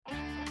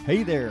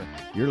Hey there,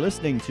 you're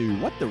listening to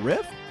What the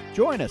Riff?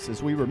 Join us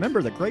as we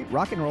remember the great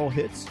rock and roll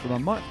hits from a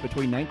month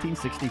between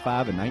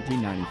 1965 and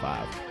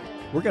 1995.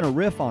 We're going to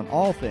riff on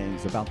all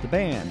things about the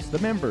bands, the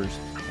members,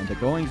 and the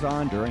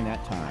goings-on during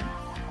that time.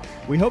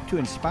 We hope to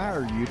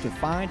inspire you to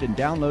find and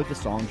download the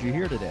songs you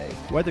hear today,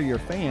 whether you're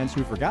fans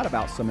who forgot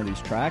about some of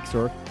these tracks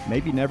or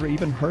maybe never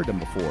even heard them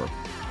before.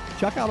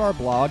 Check out our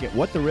blog at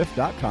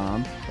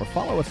whattheriff.com or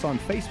follow us on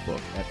Facebook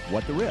at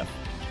What the Riff.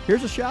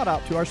 Here's a shout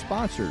out to our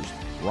sponsors,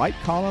 Right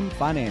Column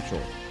Financial,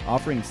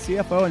 offering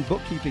CFO and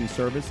bookkeeping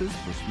services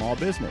for small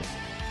business,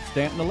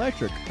 Stanton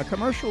Electric, a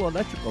commercial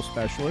electrical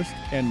specialist,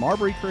 and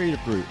Marbury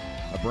Creative Group,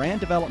 a brand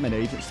development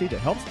agency that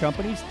helps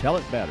companies tell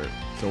it better.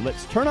 So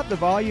let's turn up the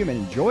volume and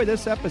enjoy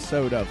this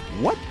episode of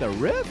What the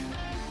Riff?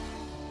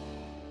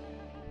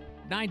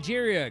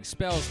 Nigeria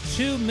expels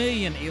 2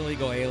 million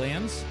illegal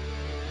aliens.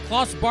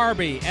 Klaus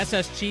Barbie,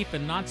 SS chief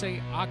in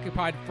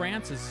Nazi-occupied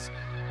France, is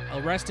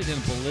arrested in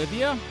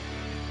Bolivia.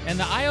 And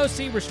the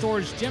IOC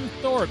restores Jim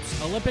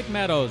Thorpe's Olympic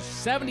medals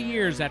 70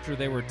 years after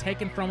they were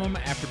taken from him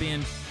after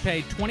being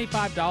paid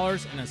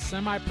 $25 in a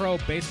semi-pro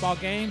baseball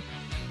game.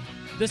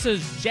 This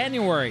is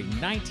January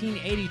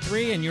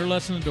 1983, and you're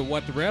listening to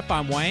What the Riff.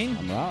 I'm Wayne.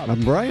 I'm Rob.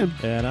 I'm Brian.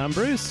 And I'm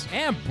Bruce.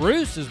 And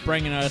Bruce is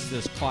bringing us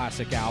this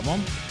classic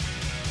album.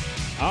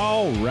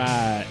 All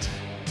right.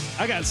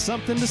 I got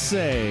something to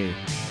say.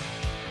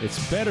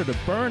 It's better to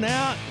burn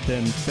out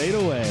than fade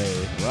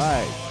away.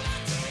 Right.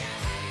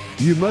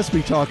 You must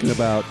be talking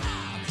about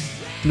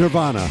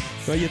Nirvana.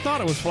 Well, you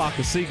thought it was Flock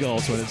of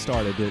Seagulls when it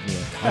started, didn't you?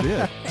 I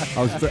did.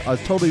 I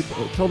was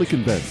totally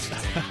convinced.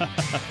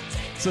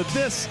 So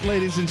this,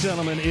 ladies and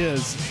gentlemen,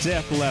 is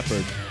Def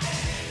Leppard.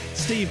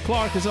 Steve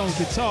Clark is on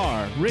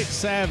guitar. Rick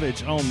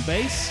Savage on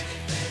bass.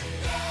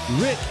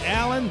 Rick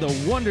Allen, the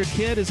Wonder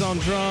Kid, is on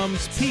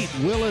drums. Pete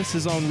Willis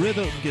is on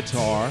rhythm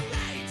guitar.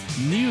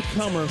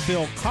 Newcomer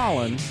Phil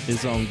Collen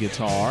is on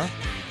guitar.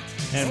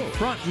 And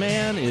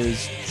frontman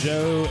is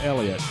Joe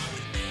Elliott.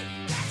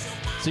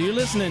 So you're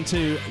listening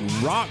to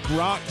Rock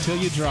Rock Till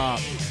You Drop.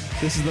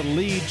 This is the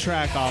lead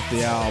track off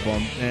the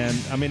album. And,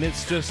 I mean,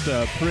 it's just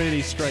a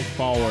pretty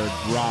straightforward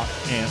rock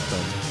anthem.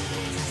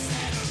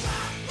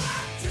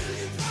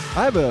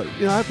 I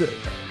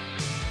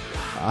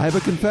have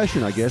a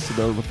confession, I guess,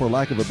 for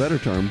lack of a better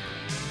term.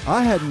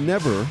 I had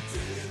never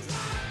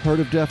heard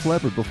of Def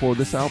Leppard before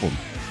this album.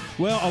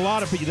 Well, a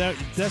lot of people,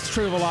 that's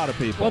true of a lot of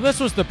people. Well,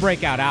 this was the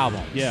breakout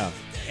album. Yeah.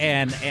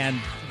 And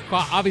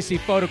obviously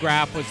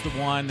Photograph was the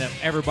one that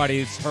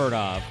everybody's heard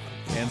of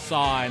and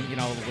saw, and, you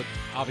know, with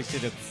obviously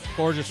the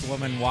gorgeous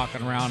woman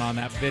walking around on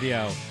that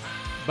video.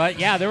 But,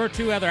 yeah, there were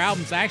two other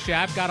albums. Actually,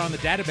 I've got on the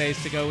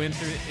database to go In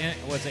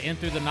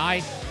Through the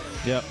Night?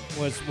 Yep.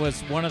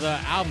 Was one of the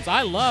albums.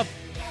 I love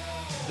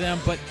them,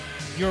 but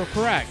you're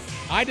correct.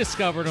 I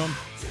discovered them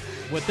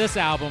with this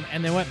album,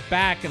 and then went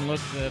back and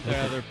looked at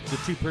the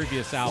two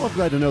previous Well, albums. I'm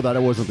glad to know that I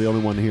wasn't the only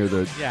one here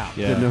that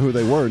didn't know who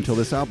they were until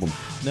this album.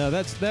 No,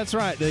 that's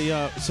right.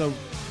 So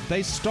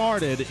they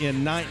started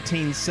in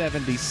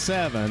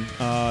 1977.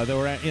 They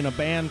were in a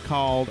band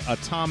called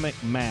Atomic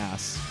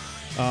Mass,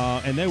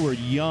 and they were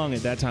young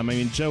at that time. I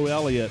mean, Joe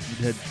Elliott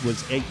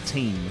was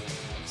 18,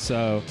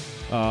 so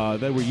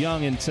they were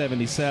young in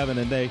 77,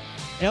 and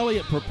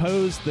Elliott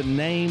proposed the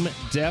name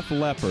Def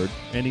Leppard,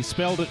 and he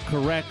spelled it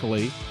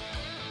correctly.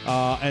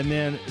 And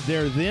then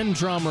their then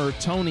drummer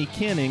Tony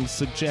Kenning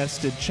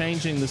suggested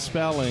changing the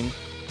spelling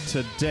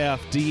to Def,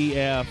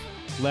 D-E-F,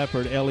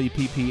 Leppard,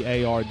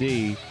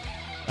 L-E-P-P-A-R-D.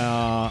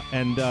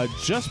 And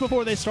just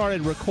before they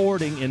started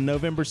recording in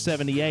November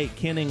 78,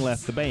 Kenning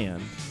left the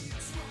band.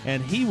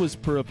 And he was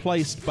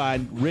replaced by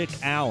Rick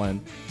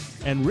Allen.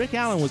 And Rick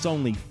Allen was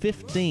only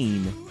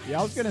 15. Yeah,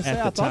 I was going to say,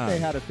 I thought they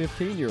had a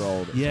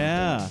 15-year-old.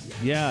 Yeah,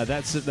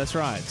 that's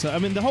right. So, I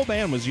mean, the whole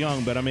band was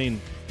young, but, I mean,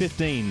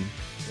 15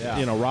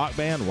 in a rock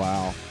band,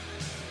 wow.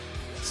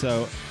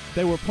 So,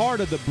 they were part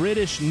of the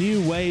British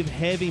new wave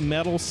heavy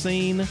metal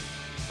scene,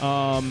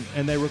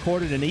 and they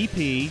recorded an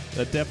EP,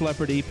 a Def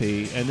Leppard EP,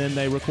 and then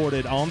they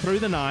recorded On Through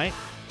the Night,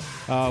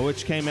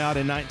 which came out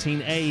in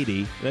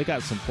 1980. They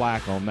got some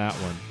flack on that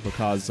one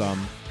because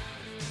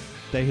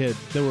they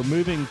were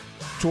moving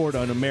toward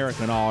an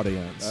American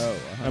audience. Oh,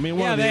 I mean,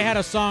 They had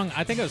a song,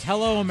 I think it was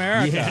Hello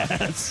America.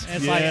 Yes. And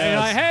it's like,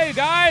 hey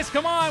guys,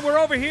 come on, we're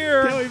over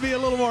here. Can we be a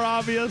little more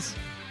obvious?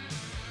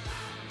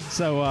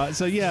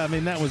 So yeah, I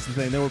mean, that was the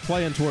thing. They were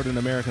playing toward an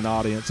American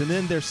audience. And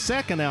then their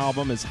second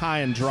album is High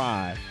and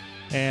Dry.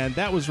 And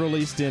that was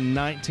released in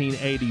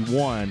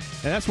 1981. And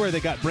that's where they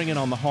got Bringing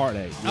on the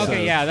Heartache.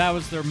 Okay, yeah, that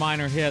was their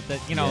minor hit that,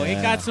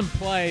 it got some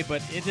play,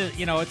 but it just,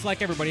 it's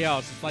like everybody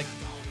else. It's like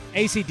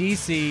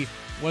AC/DC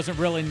wasn't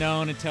really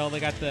known until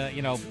they got the,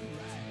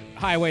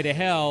 Highway to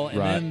Hell, and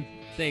then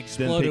they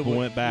exploded. Then people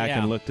went back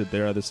and looked at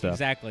their other stuff.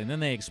 Exactly, and then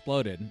they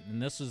exploded.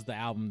 And this is the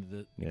album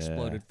that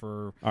exploded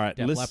for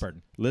Def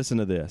Leppard. Listen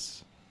to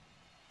this.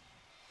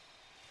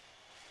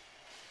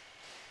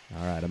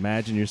 All right,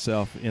 imagine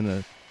yourself in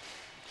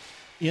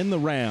the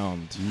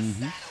round.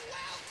 Mm-hmm.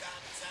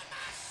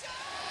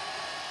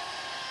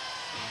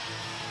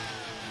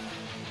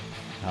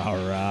 All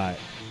right.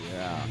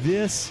 Yeah.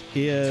 This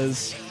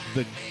is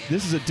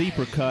a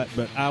deeper cut,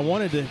 but I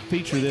wanted to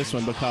feature this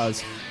one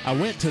because I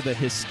went to the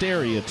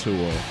Hysteria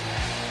tour,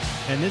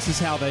 and this is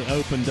how they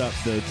opened up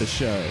the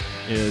show.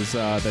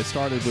 They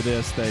started with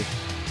this. They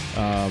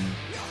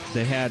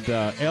had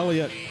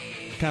Elliott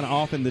kind of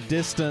off in the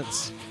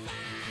distance.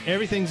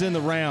 Everything's in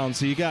the round,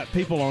 so you got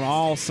people on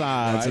all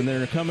sides, and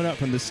they're coming up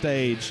from the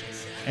stage,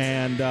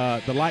 and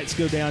the lights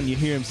go down. You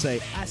hear him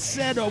say, "I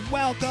said a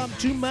welcome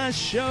to my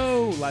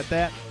show," like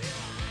that.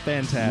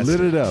 Fantastic.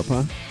 Lit it up,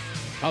 huh?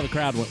 Oh, the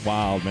crowd went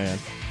wild, man.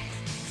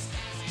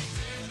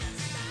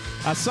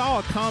 I saw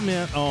a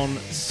comment on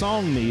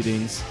Song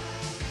Meetings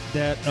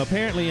that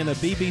apparently in a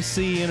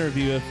BBC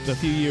interview a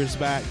few years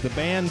back, the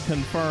band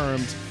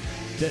confirmed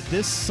that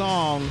this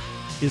song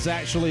is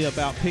actually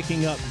about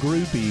picking up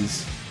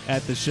groupies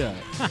at the show.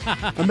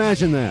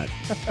 Imagine that.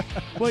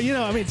 Well,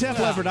 Def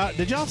Leppard,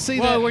 did y'all see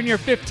that? Well, when you're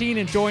 15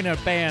 and join a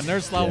band,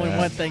 there's only Yeah.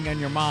 one thing on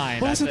your mind.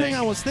 Well, that's I the thing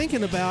think. I was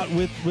thinking about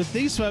with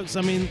these folks.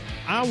 I mean,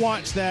 I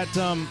watched that.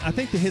 I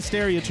think the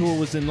Hysteria tour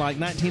was in like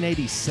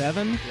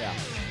 1987. Yeah.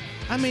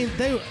 I mean,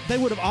 they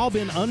would have all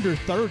been under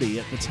 30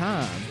 at the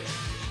time,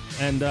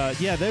 and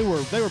they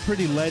were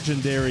pretty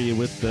legendary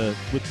with the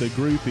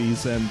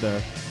groupies and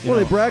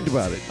They bragged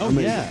about it. Oh, I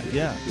mean,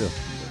 yeah.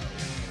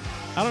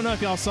 I don't know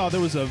if y'all saw there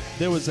was a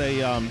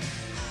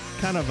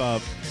kind of a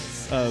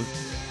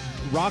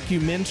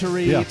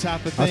rockumentary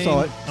type of thing I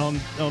saw it. on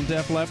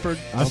Def Leppard.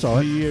 I saw a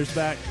it few years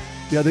back.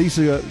 Yeah, they used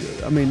to.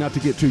 Not to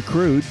get too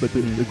crude, but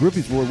the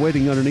groupies were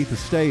waiting underneath the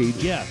stage.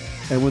 Yeah.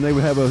 And when they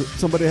would have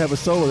somebody have a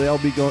solo, they all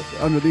be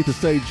underneath the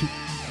stage,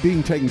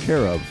 being taken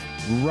care of.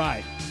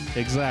 Right.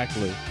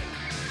 Exactly.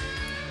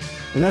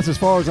 And that's as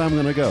far as I'm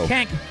going to go.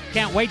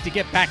 Can't wait to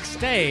get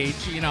backstage.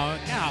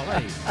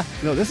 Golly.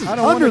 No, this is I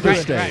don't under wanna the do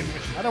it. stage.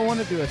 I don't want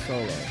to do a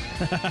solo.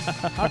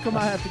 How come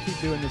I have to keep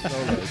doing the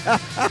solos?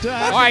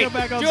 All right,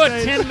 do a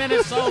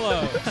 10-minute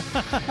solo.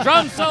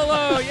 Drum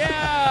solo,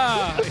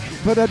 yeah.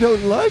 But I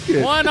don't like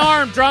it. One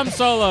arm drum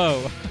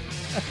solo.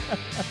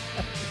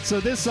 So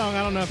this song,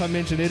 I don't know if I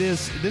mentioned,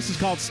 this is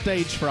called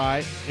Stage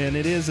Fright, and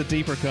it is a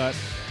deeper cut.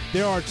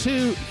 There are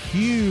two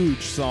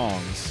huge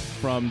songs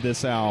from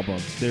this album.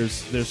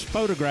 There's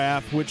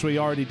Photograph, which we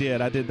already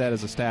did. I did that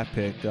as a staff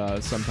pick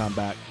sometime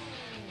back.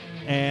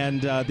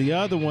 And the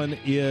other one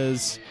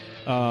is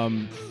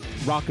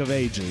Rock of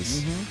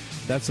Ages.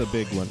 Mm-hmm. That's a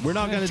big one. We're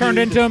not going to Turned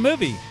into a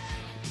movie.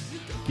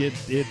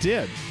 It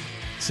did.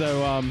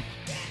 So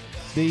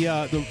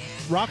the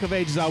Rock of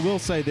Ages, I will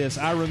say this.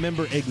 I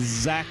remember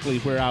exactly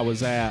where I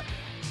was at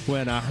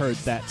when I heard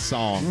that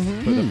song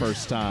for the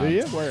first time. Do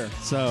you? Where?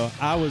 So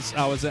I was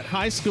at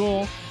high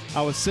school.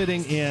 I was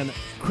sitting in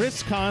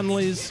Chris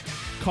Conley's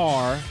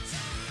car,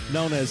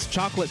 known as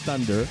Chocolate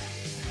Thunder,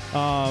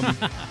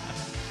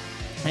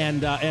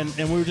 and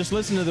we were just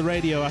listening to the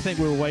radio. I think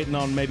we were waiting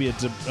on maybe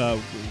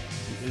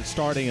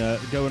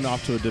going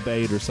off to a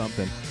debate or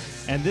something,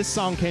 and this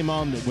song came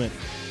on that went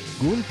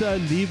Gunther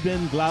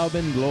Lieben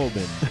Glauben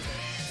Globen,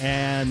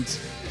 and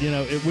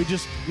we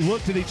just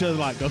looked at each other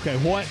like, okay,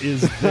 what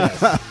is this?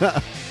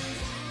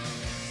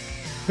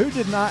 Who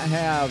did not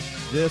have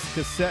this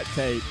cassette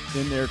tape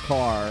in their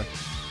car?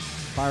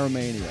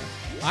 Pyromania.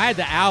 I had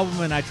the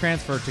album and I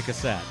transferred to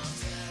cassette.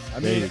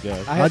 There you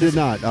go. I did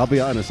not. I'll be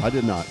honest. I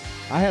did not.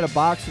 I had a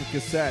box of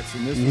cassettes,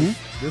 and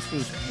this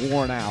was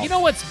worn out. You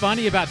know what's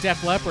funny about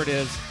Def Leppard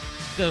is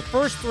the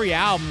first three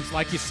albums,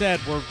 like you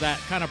said, were that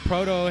kind of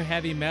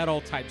proto-heavy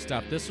metal type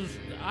stuff.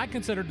 I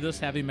considered this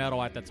heavy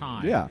metal at the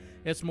time. Yeah.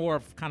 It's more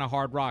of kind of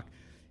hard rock.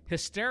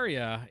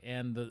 Hysteria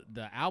and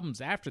the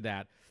albums after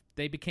that,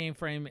 they became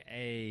from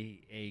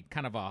a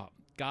kind of a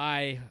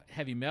guy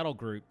heavy metal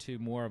group to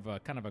more of a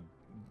kind of a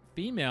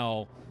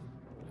female,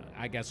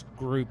 I guess,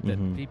 group that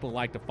people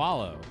like to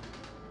follow.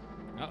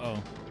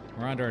 Uh-oh.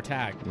 We're under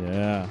attack.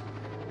 Yeah.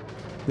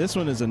 This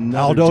one is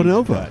another Aldo deep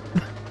Nova.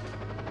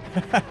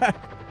 cut.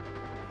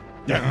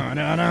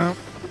 Yeah,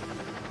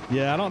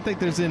 I don't think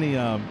there's any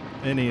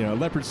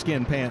leopard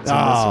skin pants in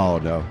this Oh,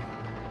 one. no.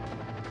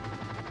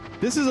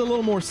 This is a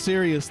little more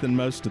serious than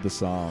most of the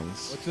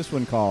songs. What's this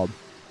one called?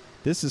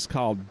 This is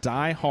called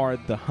Die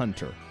Hard the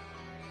Hunter.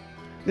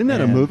 Isn't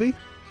that a And- movie?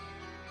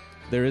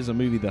 There is a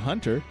movie, The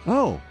Hunter.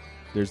 Oh.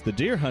 There's The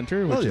Deer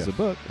Hunter, which Oh, is yeah. a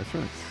book. That's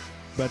right.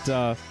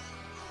 But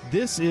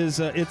this is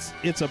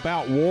it's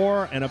about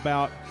war and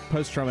about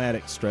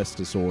post-traumatic stress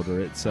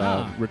disorder. It's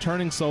a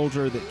returning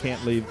soldier that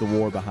can't leave the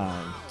war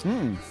behind.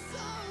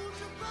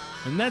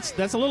 And that's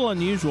a little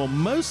unusual.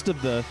 Most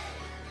of the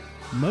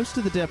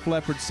Def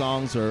Leppard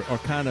songs are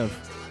kind of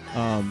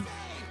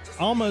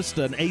almost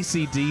an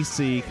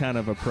AC/DC kind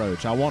of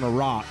approach. I want to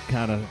rock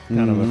kind of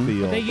a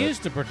feel. They but-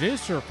 used a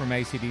producer from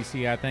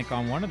AC/DC, I think,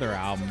 on one of their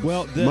albums.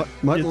 well,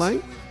 Mutt it's-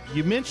 Lange?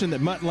 You mentioned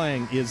that Mutt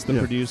Lange is the Yeah.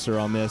 producer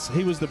on this.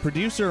 He was the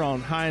producer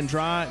on High and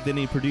Dry. Then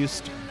he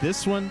produced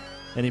this one,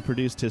 and he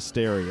produced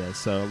Hysteria.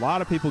 So a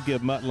lot of people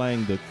give Mutt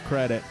Lange the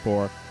credit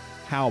for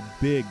how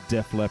big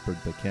Def Leppard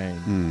became.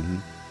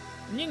 And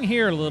you can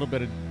hear a little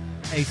bit of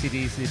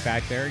AC/DC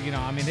back there.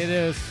 It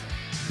is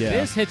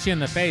Yeah. hit you in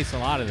the face, a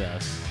lot of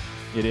this.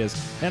 It is.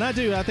 And I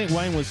think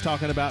Wayne was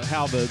talking about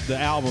how the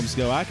albums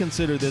go. I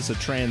consider this a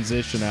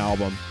transition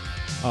album.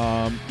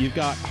 You've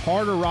got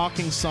harder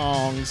rocking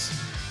songs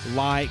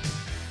like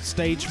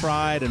Stage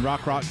Fright and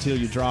Rock Rock Till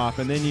You Drop,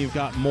 and then you've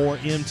got more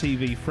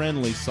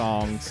MTV-friendly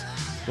songs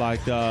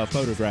like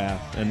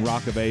Photograph and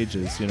Rock of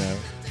Ages, you know.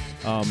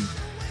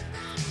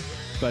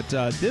 But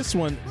this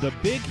one, the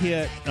big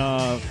hit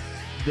that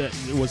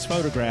was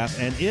Photograph,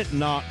 and it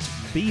knocked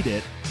Beat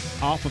It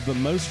off of the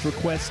most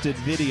requested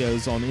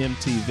videos on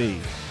MTV.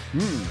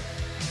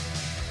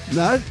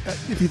 Now,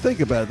 if you think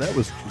about it, that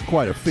was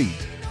quite a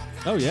feat.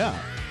 Oh, yeah.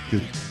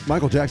 'Cause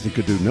Michael Jackson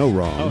could do no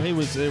wrong. Oh, he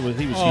was. Oh,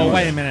 huge.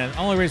 wait a minute. The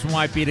only reason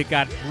why Beat It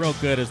got real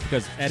good is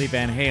because Eddie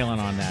Van Halen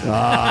on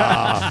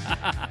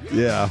that.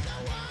 Yeah,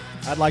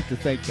 I'd like to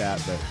think that,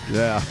 but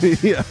yeah,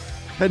 yeah.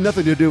 Had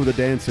nothing to do with the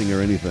dancing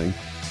or anything.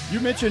 you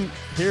mentioned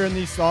hearing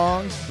these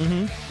songs.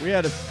 Mm-hmm. We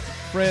had a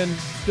friend,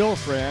 still a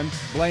friend,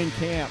 Blaine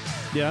Camp,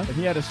 Yeah. and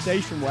he had a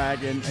station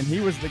wagon, and he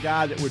was the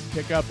guy that would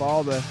pick up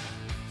all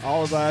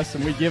of us,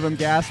 and we'd give him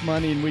gas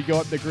money, and we'd go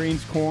up to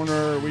Green's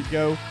Corner, or we'd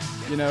go,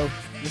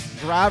 just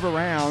drive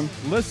around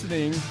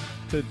listening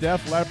to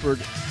Def Leppard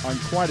on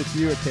quite a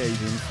few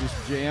occasions, just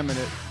jamming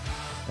it.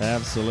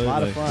 Absolutely. A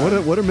lot of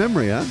fun. What a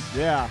memory, huh?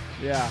 Yeah,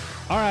 yeah.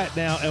 All right,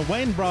 now, and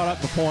Wayne brought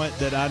up the point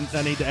that I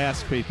need to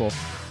ask people,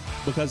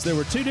 because there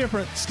were two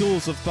different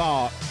schools of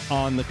thought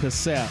on the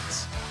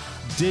cassettes.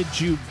 Did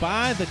you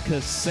buy the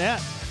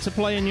cassette to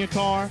play in your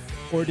car,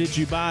 or did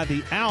you buy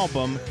the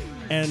album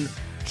and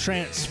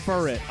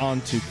transfer it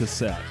onto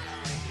cassette?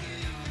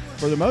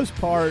 For the most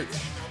part,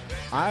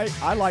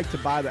 I like to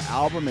buy the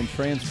album and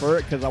transfer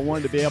it because I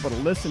wanted to be able to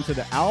listen to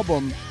the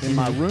album in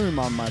my room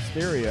on my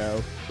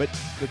stereo, but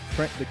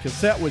the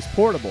cassette was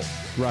portable.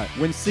 Right.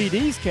 When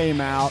CDs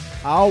came out,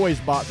 I always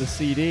bought the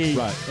CD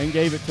Right. and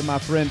gave it to my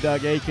friend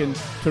Doug Aiken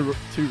to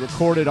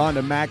record it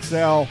onto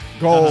Maxell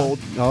Gold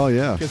Oh,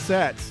 yeah.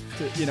 cassettes.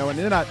 And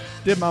then I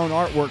did my own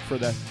artwork for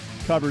the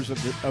covers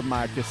of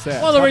my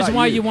cassettes. Well, the How reason about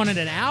why you wanted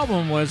an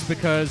album was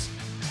because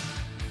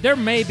there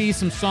may be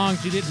some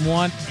songs you didn't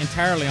want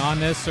entirely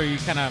on this, or you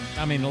kind of,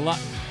 a lot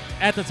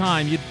at the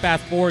time you'd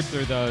fast forward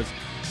through those.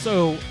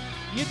 So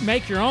you'd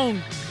make your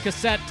own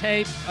cassette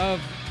tape of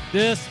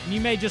this, and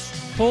you may just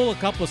pull a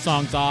couple of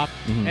songs off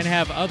and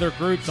have other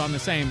groups on the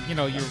same,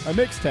 your a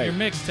mixtape? Your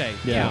mixtape.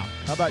 Yeah.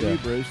 How about you,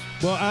 Bruce?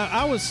 Well,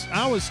 I was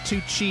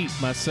too cheap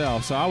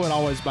myself, so I would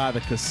always buy the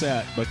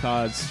cassette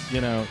because,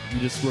 you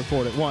just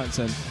record it once.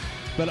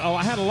 But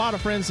I had a lot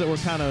of friends that were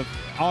kind of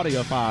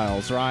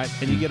audiophiles, right?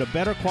 And you get a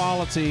better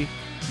quality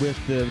with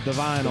the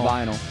vinyl. The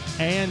vinyl.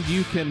 And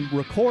you can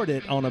record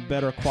it on a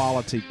better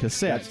quality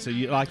cassette. So,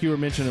 like you were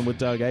mentioning with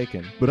Doug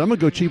Aiken. But I'm going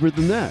to go cheaper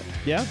than that.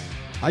 Yeah?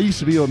 I used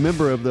to be a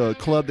member of the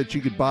club that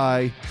you could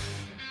buy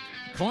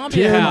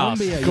Columbia House.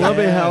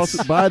 Columbia Yes.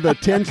 House, buy the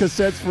 10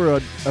 cassettes for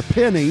a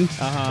penny,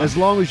 Uh-huh. as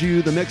long as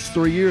you, the next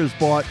 3 years,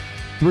 bought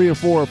 3 or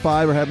 4 or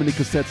 5 or how many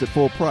cassettes at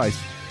full price.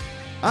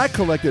 I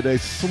collected a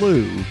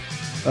slew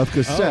of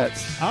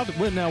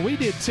cassettes. Now, we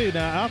did too.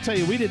 Now, I'll tell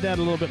you, we did that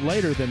a little bit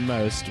later than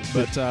most.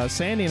 But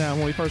Sandy and I,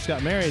 when we first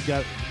got married,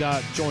 got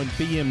joined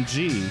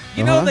BMG.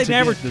 You know, Uh-huh. they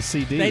never get the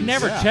CDs. They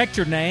never Yeah. checked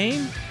your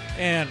name,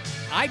 and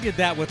I did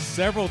that with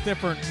several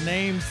different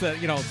names. That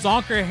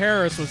Zonker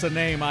Harris was a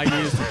name I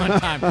used one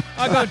time.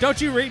 I go,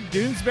 don't you read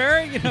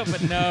Doonesbury?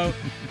 But no,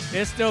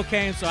 it still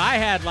came. So I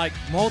had like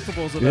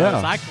multiples of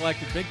those. Yeah. I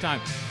collected big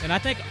time, and I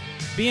think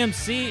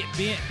BMC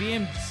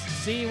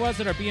was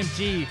it or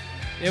BMG?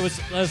 It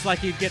was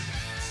like you'd get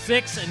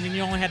 6, and then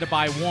you only had to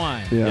buy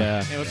 1.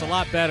 Yeah. It was a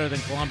lot better than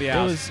Columbia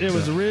House. It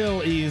was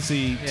real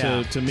easy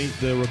Yeah. to meet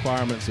the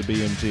requirements of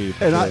BMG.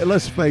 And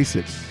let's face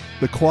it,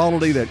 the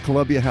quality that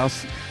Columbia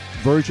House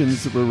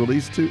versions were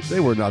released to,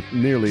 they were not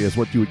nearly as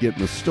what you would get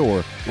in the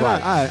store. And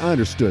Right. I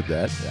understood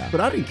that,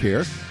 but I didn't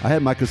care. I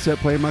had my cassette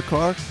player in my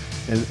car,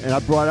 and I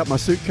brought out my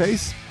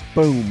suitcase.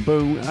 Boom,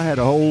 boom. I had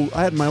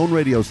my own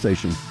radio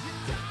station.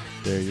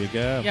 There you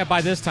go. Yeah, by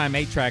this time,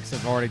 8-tracks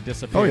have already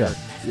disappeared. Oh yeah,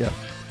 yeah.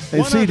 And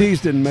One other- CDs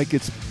didn't make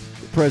its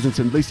presence,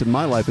 at least in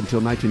my life,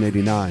 until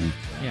 1989.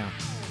 Yeah.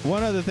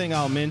 One other thing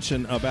I'll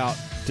mention about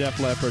Def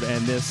Leppard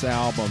and this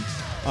album,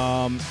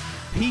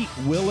 Pete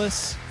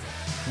Willis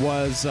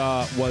was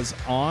on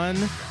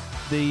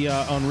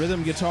on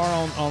rhythm guitar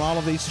on all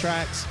of these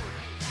tracks,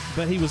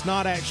 but he was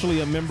not actually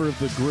a member of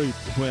the group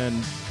when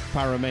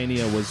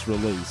Pyromania was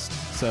released.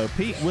 So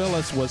Pete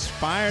Willis was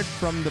fired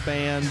from the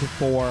band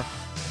for,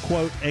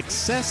 quote,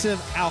 excessive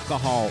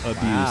alcohol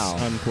abuse, Wow.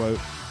 unquote.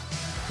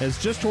 It's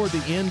just toward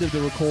the end of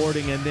the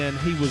recording, and then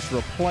he was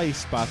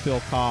replaced by Phil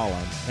Collin.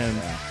 And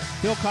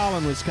Phil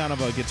Collin was kind of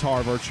a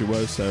guitar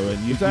virtuoso.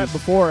 And Was that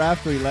before or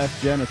after he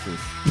left Genesis?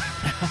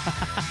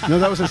 No,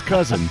 that was his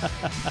cousin.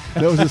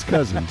 That was his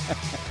cousin.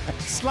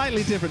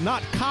 slightly different,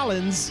 not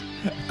Collins,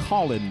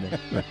 Colin.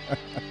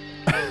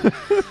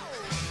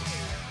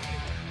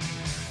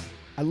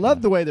 I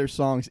love the way their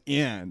songs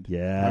end.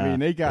 Yeah. I mean,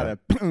 they got a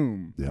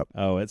boom. Yep.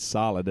 Oh, it's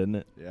solid, isn't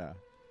it? Yeah.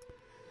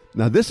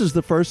 Now, this is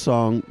the first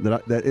song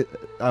that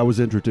I was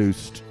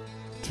introduced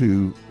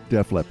to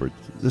Def Leppard.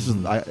 This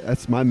is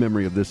that's my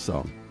memory of this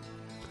song.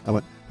 I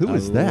went, Who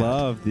is that? I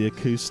love the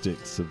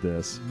acoustics of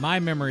this. My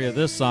memory of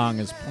this song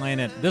is playing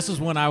it. This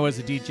is when I was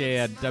a DJ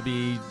at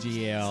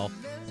WGL,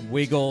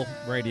 Weagle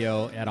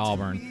Radio at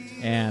Auburn,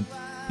 and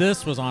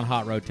this was on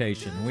hot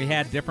rotation. We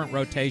had different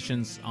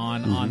rotations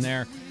on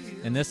there,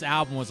 and this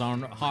album was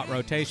on hot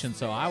rotation,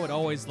 so I would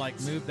always like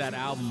move that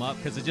album up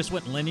because it just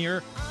went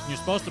linear. You're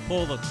supposed to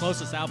pull the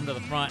closest album to the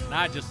front, and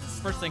I just,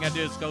 first thing I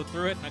do is go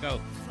through it, and I go,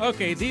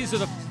 okay, these are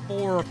the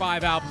 4 or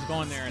 5 albums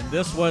going there, and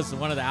this was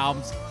one of the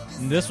albums,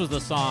 and this was the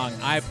song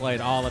I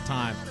played all the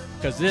time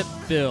because it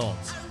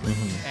builds.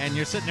 And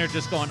you're sitting there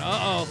just going,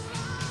 uh-oh.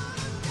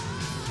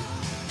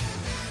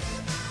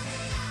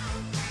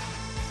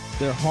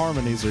 Their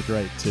harmonies are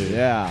great too.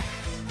 Yeah.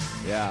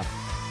 Yeah.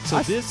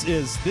 So this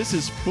is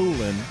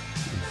Foolin',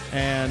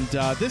 and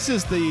this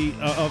is the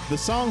of the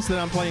songs that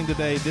I'm playing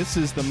today. This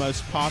is the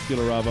most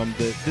popular of them.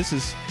 This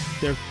is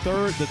the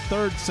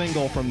third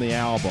single from the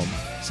album.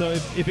 So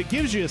if it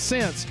gives you a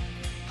sense,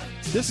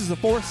 this is the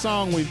 4th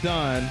song we've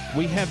done.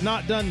 We have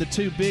not done the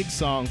 2 big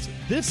songs.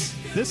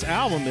 This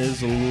album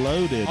is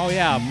loaded. Oh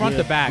yeah, front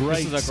to back.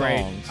 Great This is a great.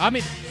 songs. I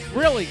mean,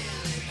 really,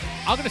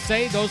 I'm gonna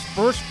say those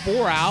first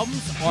 4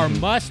 albums are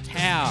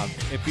must-have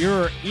if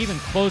you're even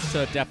close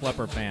to a Def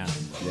Leppard fan.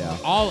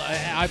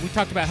 Yeah. We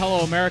talked about Hello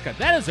America.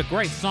 That is a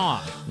great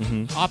song.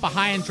 Off of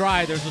High and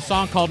Dry, there's a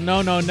song called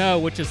No No No,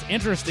 which is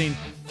interesting.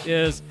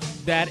 Is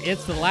that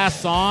it's the last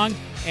song,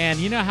 and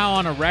you know how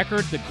on a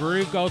record the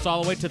groove goes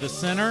all the way to the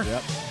center?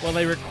 Yep. Well,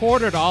 they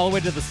recorded all the way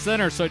to the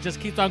center, so it just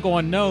keeps on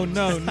going no,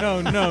 no,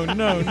 no, no,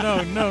 no,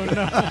 no, no,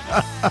 no.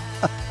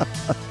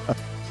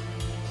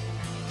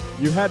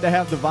 You had to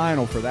have the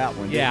vinyl for that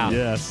one. Yeah.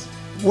 Yes.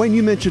 Wayne,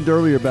 you mentioned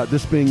earlier about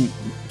this being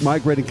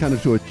migrating kind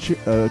of to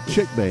a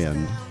chick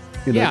band.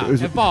 You know, Yeah,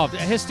 is it- Evolved.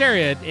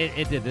 Hysteria,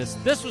 it did this.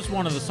 This was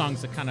one of the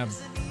songs that kind of...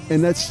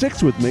 and that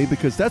sticks with me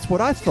because that's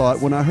what I thought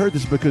when I heard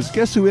this. Because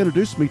guess who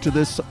introduced me to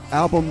this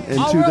album and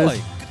Oh, to really?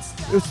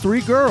 this? It was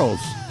 3 girls.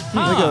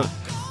 Huh.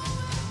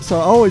 So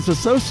I always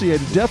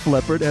associated Def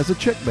Leppard as a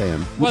chick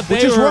band, Well,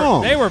 which is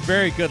wrong. They were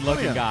very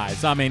good-looking Oh, yeah.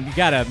 guys. I mean, you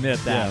got to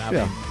admit that. I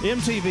Yeah. mean,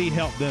 MTV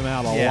helped them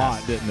out a Yes.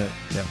 lot, didn't it?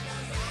 Yeah.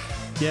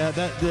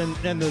 Yeah,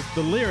 and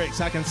the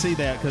lyrics, I can see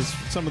that because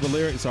some of the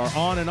lyrics are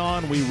on and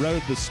on. We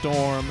rode the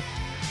storm.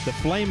 The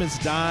flame has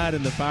died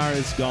and the fire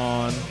is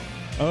gone.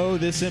 Oh,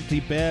 this empty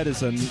bed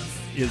is a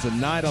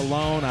night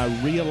alone. I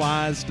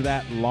realized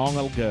that long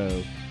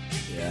ago.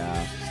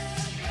 Yeah.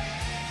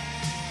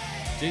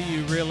 do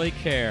you really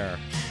care?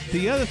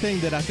 The other thing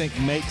that I think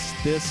makes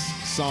this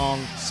song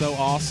so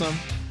awesome,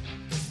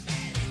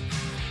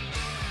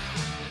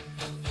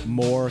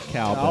 more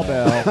cowbell.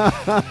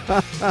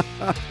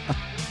 Cowbell.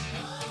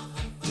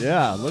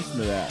 Yeah, listen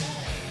to that.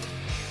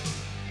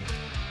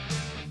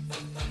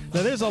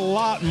 Now, there's a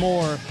lot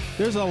more.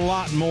 There's a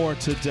lot more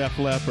to Def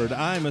Leppard.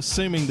 I'm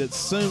assuming that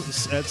soon,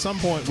 at some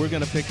point, we're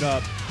going to pick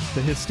up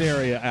the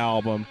Hysteria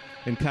album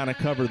and kind of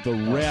cover the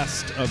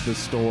rest of the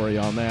story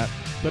on that.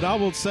 But I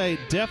will say,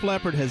 Def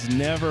Leppard has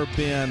never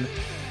been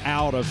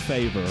out of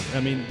favor.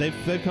 I mean,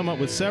 they've come up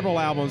with several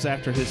albums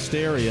after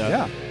Hysteria,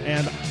 Yeah.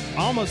 and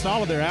almost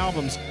all of their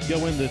albums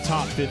go in the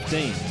top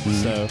 15.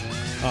 So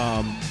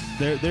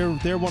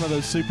they're one of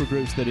those super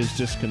groups that has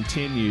just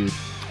continued.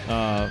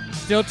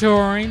 Still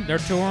touring. They're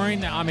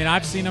touring. I mean,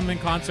 I've seen them in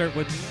concert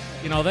with,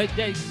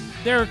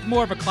 they're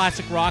more of a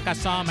classic rock. I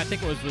saw them, I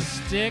think it was with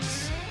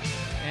Styx,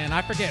 and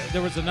I forget,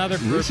 there was another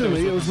group.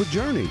 Recently, it was with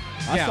Journey.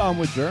 I Yeah. saw them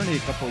with Journey a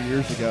couple of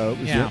years ago. It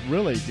was Yeah.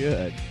 really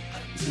good.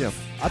 Yeah.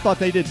 I thought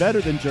they did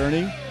better than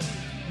Journey.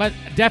 But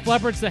Def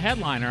Leppard's the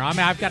headliner. I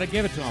mean, I've got to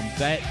give it to them.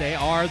 They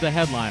are the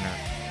headliner.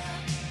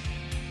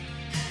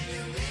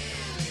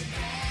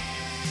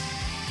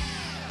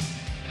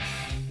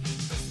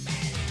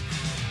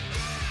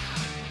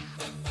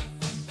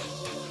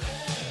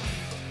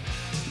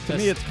 To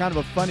me, it's kind of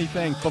a funny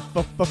thing.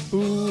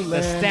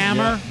 The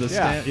stammer.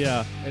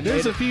 Yeah. And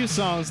There's they- a few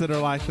songs that are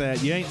like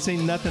that. You Ain't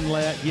Seen Nothing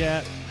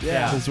Yet.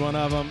 Yeah. Is one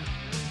of them.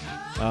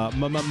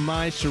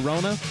 My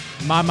Sharona.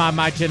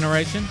 My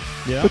generation.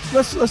 Yeah.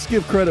 But let's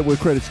give credit where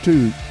credit's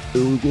due.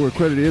 Where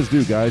credit is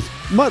due, guys.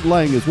 Mutt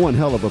Lange is one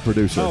hell of a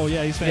producer. Oh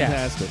yeah, he's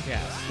fantastic.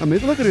 Yes. I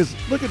mean, look at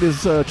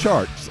his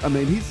charts. I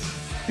mean,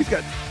 he's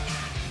got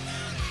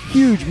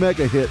huge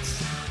mega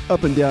hits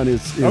up and down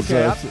his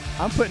Okay,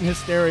 I'm putting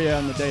Hysteria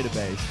on the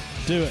database.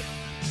 Do it.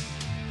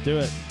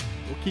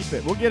 We'll keep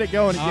it. We'll get it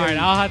going again. All right,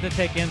 I'll have to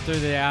take in through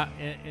the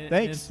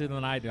Thanks. into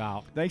the night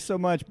out. Thanks so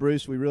much,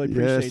 Bruce. We really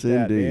Yes, appreciate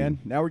that, indeed. man.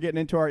 Now we're getting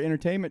into our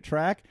entertainment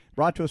track,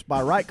 brought to us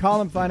by Wright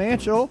Column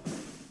Financial.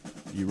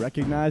 You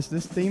recognize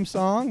this theme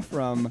song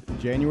from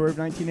January of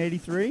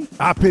 1983?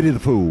 I Pity the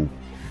Fool.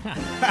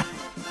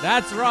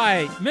 That's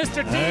right,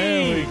 Mr. T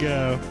There we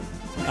go.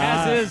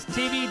 has his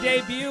TV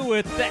debut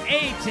with the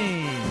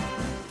A-Team.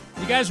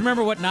 You guys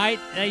remember what night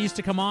that used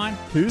to come on?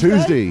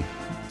 Tuesday.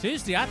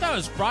 Tuesday. I thought it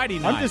was Friday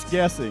night. I'm just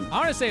guessing. I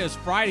want to say it was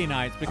Friday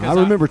nights because I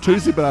remember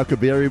Tuesday, but I could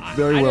very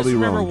I well just be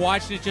remember wrong.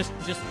 watching it.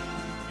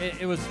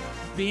 It was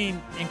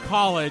being in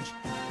college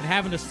and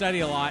having to study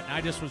a lot, and I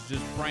just was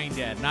just brain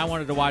dead. And I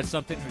wanted to watch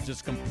something that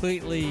just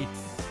completely,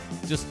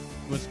 just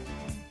was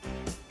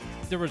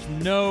there was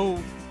no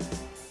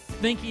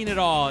thinking at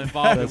all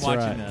involved in That's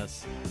watching right.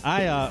 this.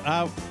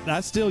 I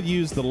still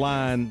use the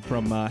line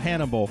from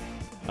Hannibal.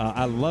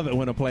 I love it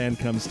when a plan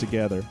comes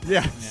together.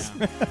 Yes.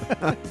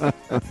 Yeah.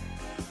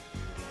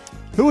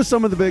 Who was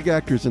some of the big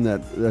actors in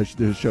that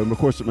show? Of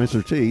course,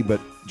 Mr. T, but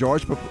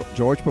George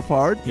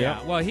Peppard.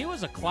 Yeah. Well, he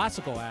was a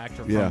classical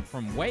actor from, Yeah.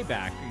 from way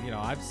back. You know,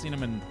 I've seen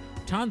him in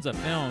tons of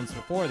films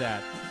before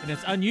that, and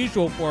it's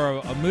unusual for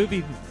a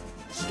movie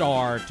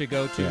star to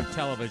go to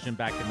television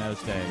back in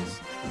those days.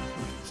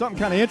 Something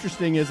kind of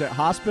interesting is at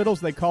hospitals,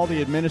 they call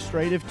the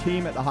administrative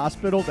team at the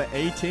hospital the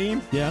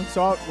A-team. Yeah.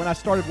 So when I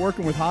started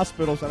working with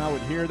hospitals and I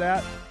would hear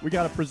that, we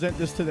got to present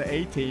this to the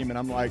A-team, and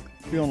I'm like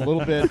feeling a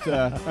little bit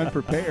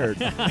unprepared.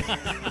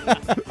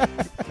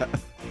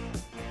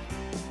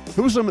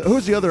 Who's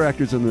the other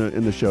actors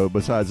in the show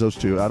besides those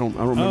two? I don't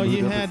remember. Oh, who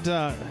you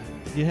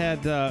the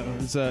had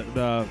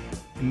the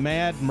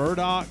Mad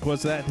Murdoch,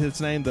 was that his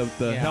name? The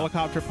Yeah.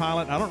 helicopter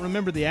pilot. I don't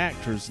remember the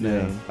actor's Yeah.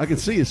 name. I can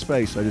see his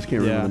face. I just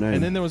can't remember the name.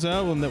 And then there was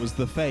another one that was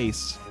the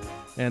face,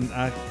 and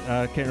I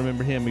can't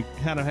remember him. He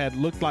kind of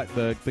looked like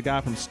the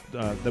guy from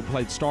that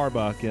played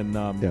Starbuck in.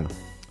 yeah.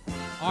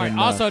 All right, And,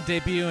 also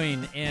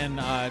debuting in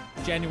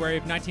January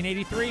of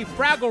 1983,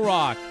 Fraggle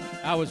Rock.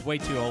 I was way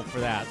too old for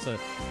that. So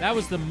that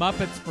was the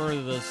Muppets for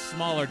the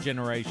smaller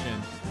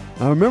generation.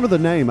 I remember the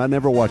name. I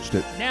never watched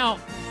it. Now,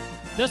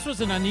 this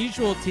was an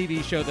unusual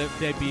TV show that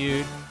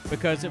debuted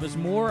because it was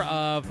more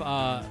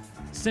of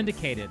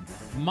syndicated.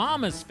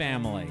 Mama's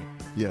Family.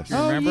 Yes.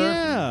 Oh, remember?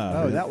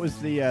 Yeah. Oh, that was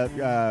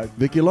the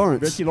Vicki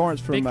Lawrence. Vicki Lawrence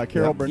from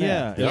Carol Yep.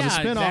 Burnett. Yeah, it was a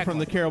Yeah, spinoff exactly. from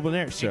the Carol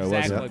Burnett show, Exactly,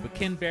 wasn't it? but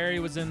Ken Berry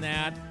was in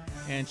that,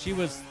 and she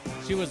was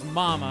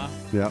Mama,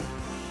 Yeah.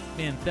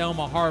 being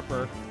Thelma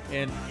Harper,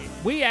 and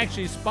we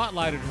actually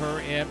spotlighted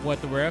her at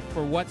What the Riff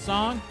for what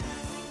song?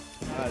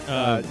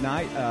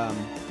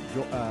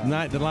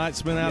 Night. The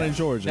lights been out in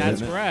Georgia. That's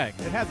isn't it?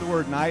 correct. It had the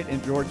word night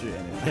in Georgia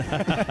in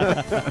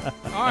it.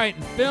 All right,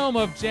 film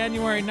of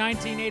January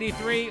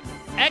 1983,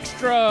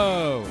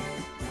 Extra.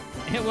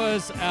 It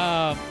was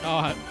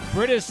a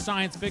British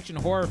science fiction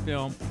horror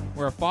film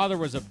where a father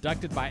was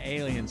abducted by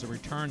aliens and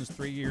returns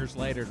 3 years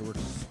later to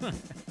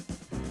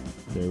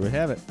There we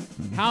have it.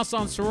 House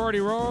on Sorority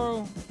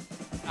Row.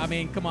 I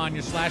mean, come on,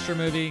 your slasher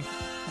movie.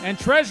 And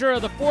Treasure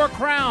of the Four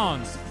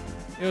Crowns.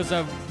 It was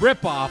a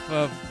ripoff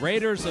of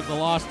Raiders of the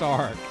Lost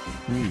Ark.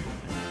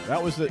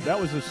 That was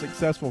a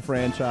successful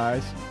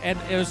franchise. And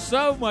it was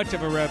so much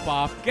of a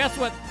ripoff. Guess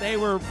what they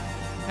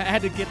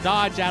had to get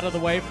Dodge out of the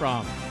way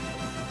from?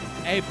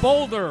 A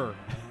boulder.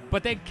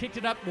 But they kicked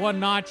it up one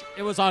notch.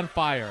 It was on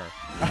fire.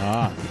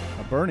 A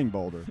burning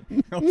boulder.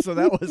 So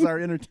that was our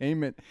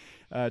entertainment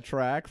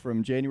track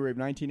from January of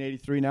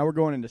 1983. Now we're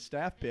going into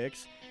staff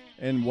picks,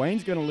 and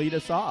Wayne's going to lead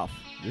us off.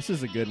 This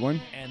is a good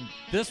one. And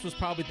this was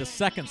probably the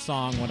second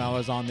song when I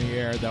was on the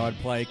air that I would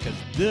play because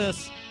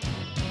this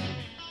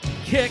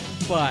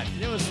kicked butt.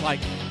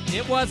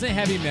 It wasn't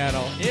heavy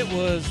metal. It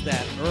was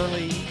that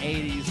early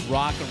 80s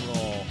rock and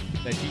roll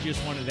that you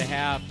just wanted to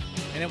have.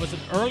 And it was an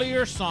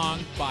earlier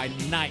song by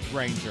Night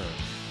Ranger.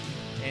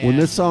 And When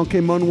this song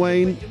came on,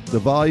 Wayne, the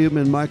volume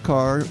in my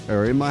car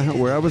or in my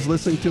where I was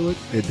listening to it,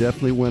 it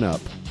definitely went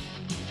up.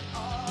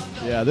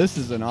 Yeah, this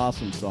is an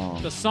awesome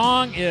song. the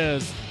song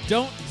is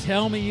Don't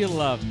Tell Me You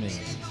Love Me.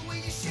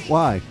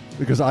 Why?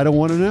 Because I don't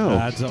want to know.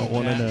 I don't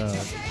want to Yeah.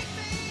 know.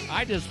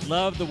 I just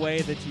love the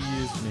way that you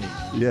use me.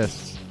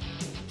 Yes.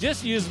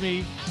 Just use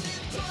me.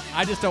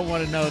 I just don't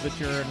want to know that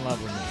you're in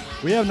love with me.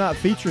 We have not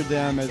featured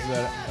them as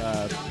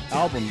an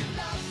album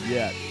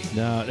yet.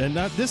 No, and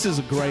this is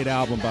a great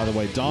album, by the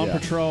way. Dawn Yeah.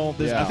 Patrol.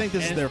 Yeah. I think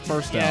this is And- their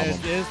first yeah, album.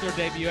 It is their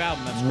debut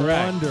album. That's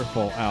correct.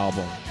 Wonderful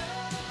album.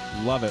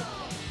 Love it.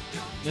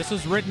 This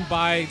was written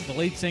by the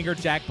lead singer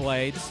Jack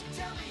Blades,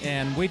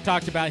 and we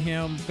talked about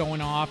him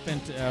going off and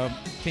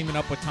teaming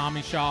up with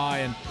Tommy Shaw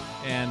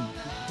and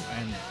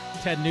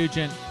Ted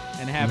Nugent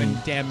and having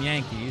Damn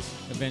Yankees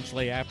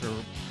eventually after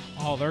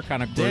all their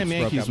kind of groups Damn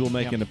broke Yankees up. will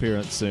make Yeah. an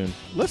appearance soon.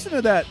 Listen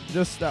to that,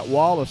 just that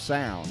wall of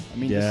sound. I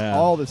mean, just Yeah.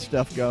 all this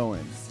stuff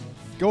going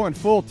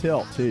full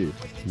tilt too.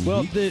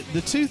 Well, the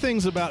two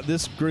things about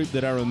this group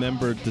that I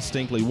remember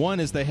distinctly, one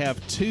is they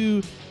have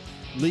two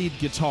lead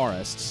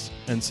guitarists,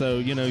 and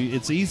so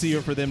it's easier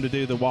for them to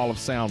do the wall of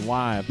sound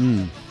live.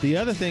 The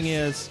other thing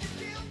is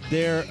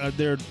their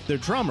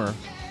drummer,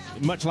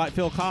 much like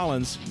Phil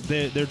Collins,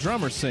 their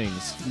drummer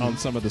sings on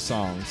some of the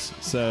songs,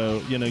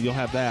 so you'll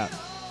have that.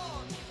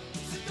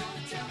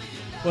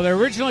 Well, they're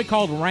originally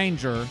called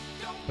Ranger,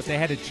 but they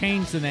had to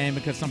change the name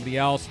because somebody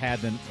else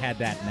had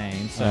that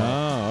name. So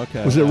Oh,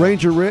 okay. Was it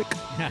Ranger Rick?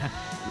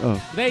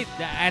 they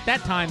at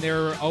that time they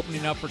were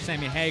opening up for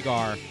Sammy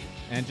Hagar,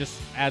 and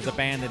just as a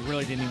band that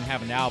really didn't even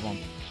have an album.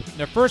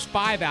 Their first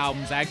 5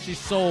 albums actually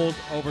sold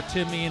over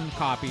 2 million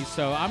copies.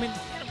 So I mean,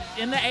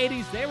 in the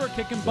 80s they were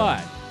kicking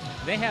butt.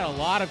 They had a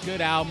lot of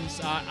good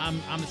albums. I'm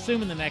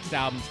assuming the next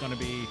album's going to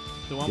be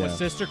the one with Yeah.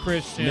 Sister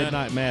Christian.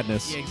 Midnight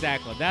Madness. Yeah,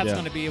 exactly. That's Yeah.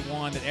 going to be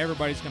one that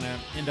everybody's going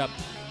to end up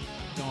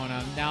going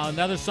on. Now,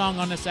 another song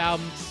on this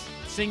album,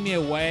 Sing Me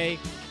Away.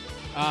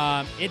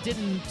 It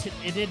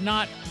did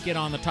not get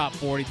on the top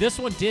 40. This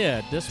one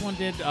did. This one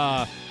did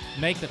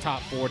make the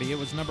top 40. It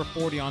was number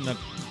 40 on the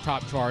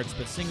top charts,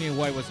 but Sing Me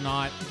Away was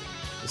not.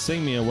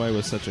 Sing Me Away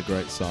was such a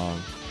great song.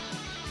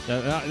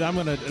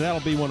 That'll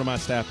be one of my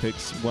staff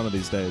picks one of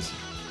these days.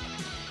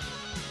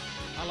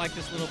 I like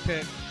this little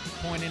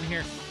point in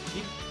here.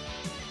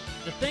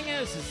 The thing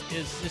is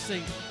just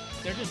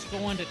they're just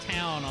going to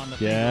town on the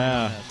thing.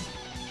 Yeah.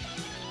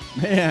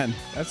 Man,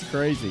 that's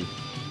crazy.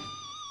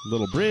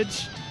 Little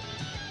bridge.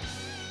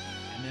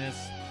 And then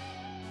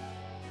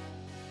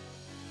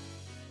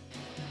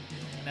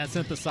that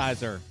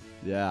synthesizer.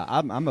 Yeah,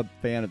 I'm a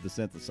fan of the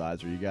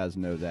synthesizer. You guys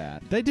know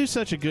that. They do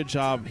such a good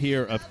job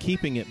here of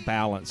keeping it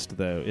balanced,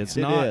 though. It's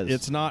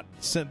not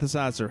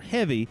synthesizer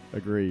heavy.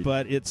 Agreed.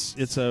 But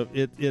it's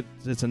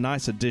a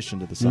nice addition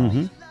to the song.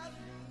 Mm-hmm.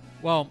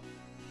 Well,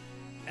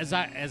 as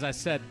I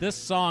said, this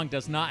song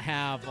does not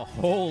have a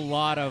whole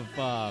lot of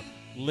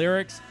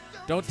lyrics.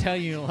 Don't Tell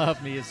You You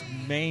Love Me is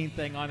the main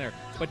thing on there,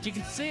 but you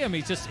can see him.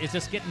 It's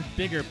just getting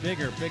bigger.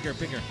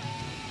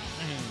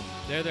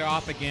 There they're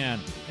off again.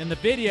 In the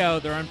video,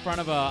 they're in front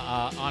of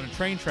on a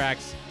train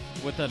tracks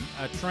with a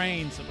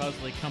train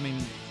supposedly coming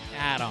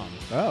at them.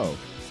 Oh,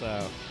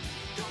 so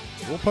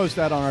we'll post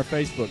that on our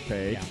Facebook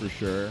page for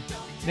sure.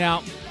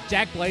 Now,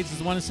 Jack Blades is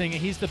the one who's singing.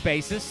 He's the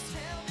bassist.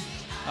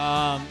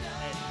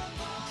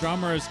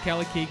 Drummer is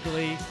Kelly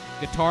Keegley.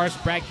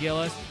 Guitarist Brad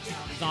Gillis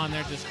is on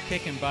there just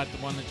kicking butt, the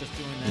one that's just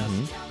doing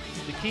this.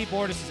 Mm-hmm. The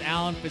keyboardist is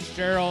Alan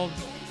Fitzgerald.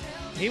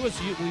 We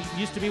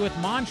used to be with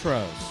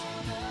Montrose.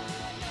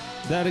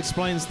 That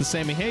explains the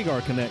Sammy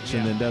Hagar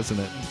connection, then, doesn't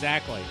it?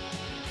 Exactly.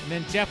 And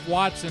then Jeff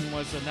Watson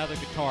was another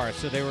guitarist,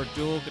 so they were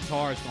dual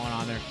guitars going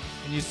on there.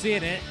 And you see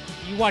it,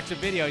 you watch the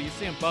video, you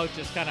see them both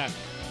just kind of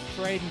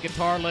trading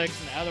guitar licks,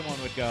 and the other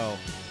one would go.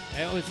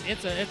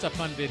 It's a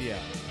fun video.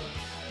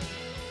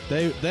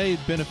 They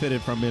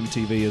benefited from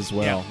MTV as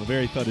well. Yeah. A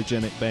very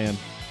photogenic band.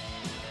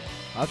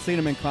 I've seen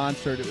them in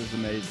concert. It was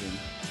amazing.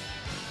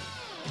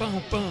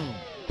 Boom, boom,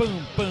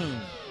 boom,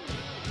 boom.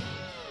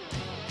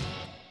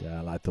 Yeah,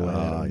 I like the way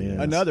that one is.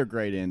 Another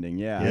great ending,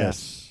 yeah.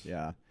 Yes.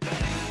 Yeah.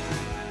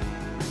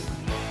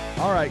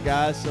 All right,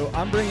 guys, so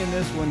I'm bringing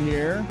this one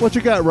here. What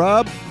you got,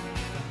 Rob?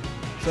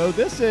 So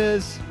this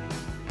is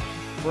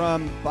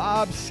from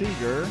Bob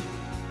Seger,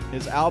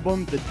 his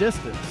album The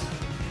Distance,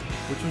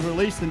 which was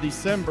released in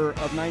December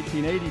of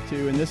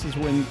 1982, and this is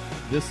when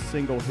this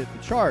single hit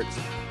the charts.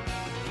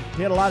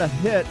 He had a lot of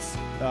hits.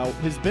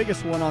 His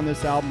biggest one on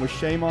this album was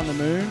Shame on the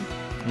Moon,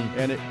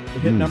 and it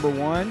hit number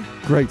 1.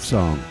 Great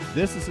song.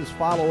 This is his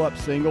follow-up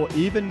single,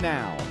 Even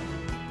Now.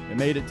 It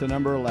made it to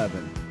number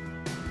 11.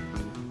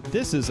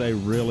 This is a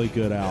really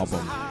good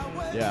album.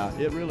 Yeah,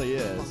 it really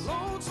is.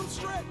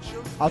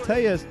 I'll tell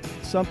you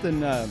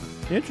something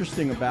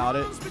interesting about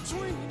it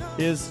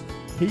is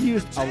he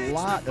used a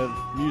lot of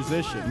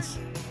musicians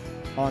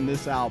on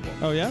this album.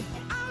 Oh, yeah?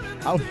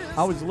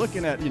 I was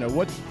looking at,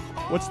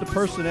 what's the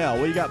personnel?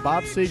 Well, you got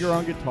Bob Seger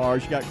on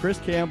guitars, you got Chris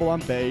Campbell on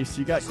bass,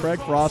 you got Craig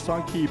Frost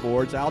on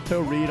keyboards,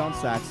 Alto Reed on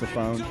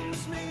saxophone.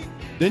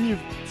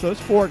 So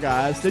it's 4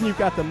 guys. Then you've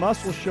got the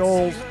Muscle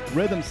Shoals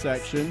rhythm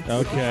section.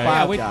 Okay.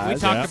 5 we guys.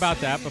 talked about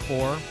that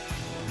before.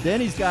 Then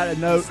he's got a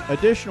note,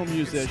 additional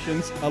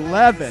musicians,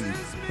 11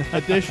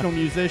 additional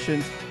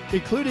musicians,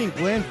 including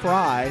Glenn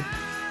Fry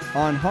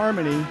on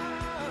harmony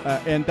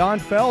and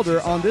Don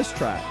Felder on this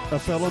track. A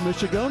fellow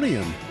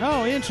Michigonian.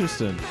 Oh,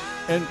 interesting.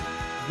 And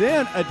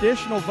then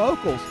additional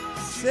vocals,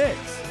 6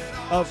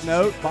 of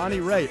note, Bonnie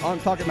Raitt. I'm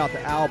talking about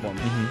the album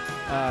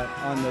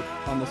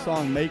on the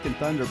song Making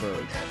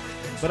Thunderbirds.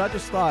 But I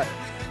just thought,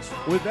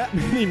 with that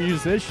many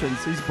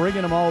musicians, he's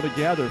bringing them all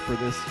together for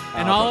this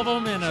And album. all of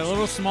them in a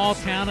little small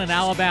town in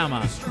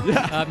Alabama,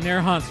 up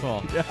near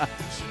Huntsville. Yeah.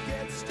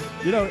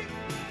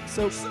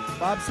 So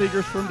Bob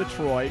Seger's from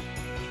Detroit.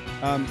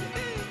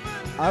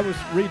 I was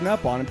reading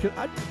up on him because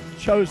I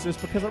chose this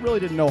because I really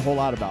didn't know a whole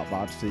lot about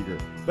Bob Seger.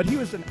 But he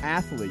was an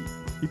athlete.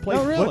 He played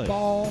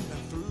football.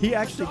 He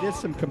actually did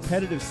some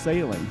competitive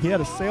sailing. He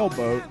had a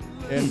sailboat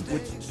and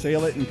would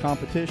sail it in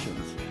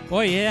competitions.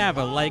 Boy, you have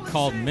a lake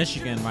called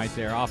Michigan right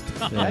there off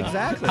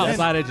Exactly.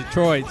 outside of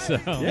Detroit. So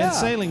Yeah. And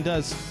sailing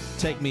does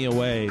take me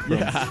away from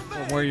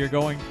from where you're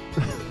going.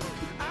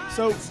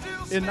 So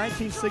in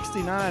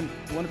 1969,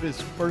 one of his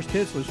first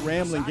hits was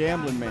Ramblin'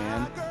 Gamblin'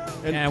 Man.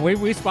 And we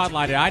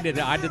spotlighted. I did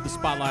the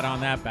spotlight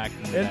on that back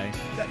in the day.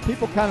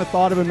 People kind of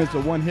thought of him as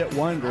a one-hit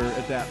wonder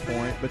at that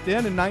point. But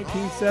then in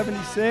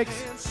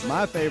 1976,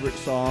 my favorite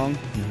song,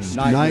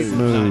 Night Moves.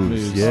 Night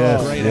Moves.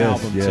 Yes, Great yes,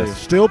 album, yes. too.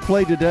 Still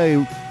played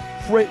today,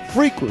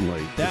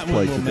 frequently. That It's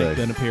one played will today. make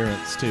an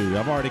appearance, too.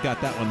 I've already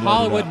got that one loaded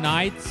Hollywood up.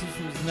 Nights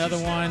was another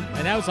one,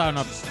 and that was on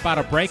about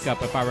a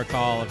breakup, if I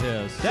recall, of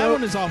his. That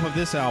one is off of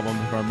this album,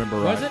 if I remember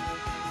right. Was it?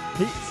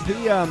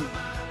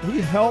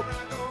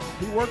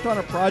 He worked on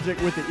a project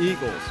with the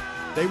Eagles.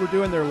 They were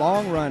doing their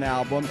long run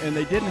album, and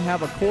they didn't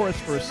have a chorus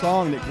for a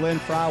song that Glenn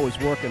Fry was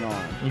working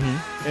on.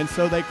 And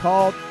so they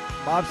called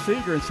Bob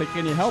Seger and said,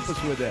 "Can you help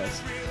us with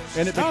this?"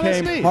 And it Oh, that's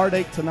became neat.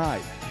 Heartache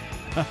Tonight.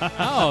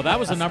 Oh, that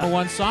was a number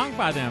 1 song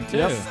by them too.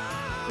 Yep.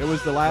 It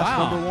was the last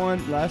Wow. number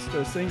one, last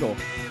single.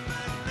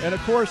 And,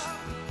 of course,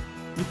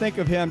 you think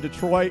of him,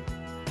 Detroit,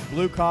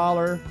 blue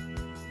collar.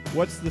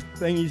 What's the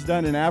thing he's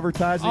done in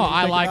advertising? Oh, you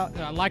I think like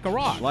about? like a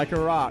rock. Like a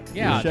Rock.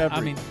 Yeah, Chevry.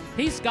 I mean,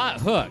 he's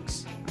got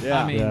hooks.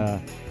 Yeah. I mean, Yeah.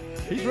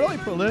 He's really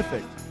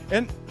prolific.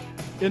 And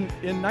in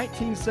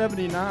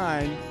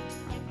 1979,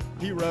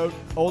 he wrote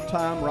Old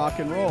Time Rock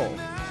and Roll,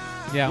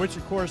 yeah. which,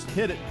 of course,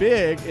 hit it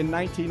big in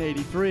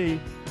 1983.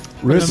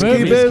 Risky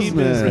movie.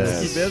 business.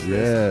 Risky Business.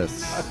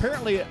 Yes.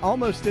 Apparently, it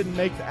almost didn't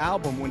make the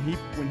album when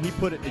he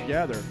put it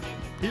together.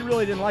 He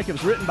really didn't like it. It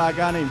was written by a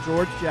guy named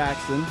George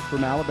Jackson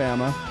from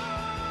Alabama,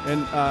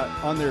 and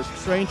on their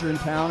Stranger in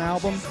Town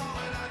album.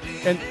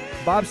 And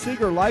Bob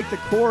Seger liked the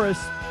chorus,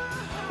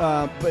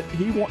 but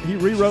he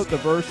rewrote the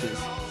verses,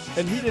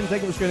 and he didn't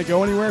think it was going to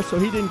go anywhere, so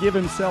he didn't give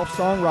himself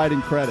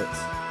songwriting credits.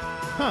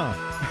 Huh.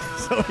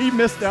 So he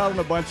missed out on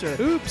a bunch of.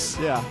 Oops.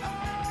 Yeah,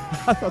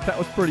 I thought that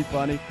was pretty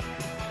funny.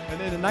 And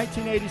then in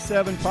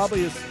 1987,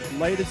 probably his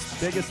latest,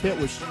 biggest hit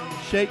was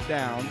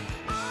Shakedown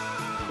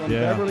from Yeah.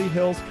 Beverly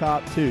Hills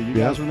Cop 2. You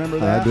Yeah, guys remember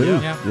that? I do.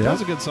 Yeah. That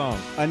was a good song.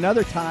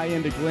 Another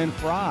tie-in to Glenn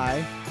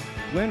Frey.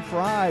 Glenn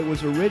Frey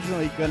was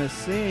originally going to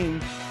sing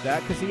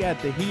that because he had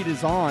The Heat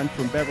Is On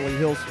from Beverly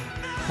Hills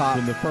Cop,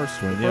 In the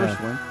first one, the yeah.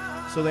 first one.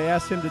 So they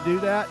asked him to do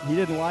that. He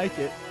didn't like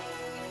it.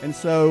 And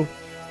so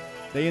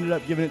they ended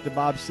up giving it to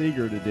Bob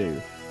Seger to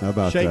do. How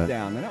about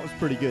Shakedown. And that was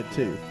pretty good,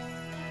 too.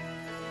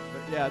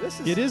 But yeah, this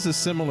is... It is a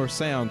similar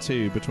sound,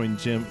 too, between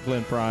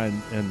Glenn Frey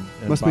and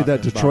that? Must be Bob-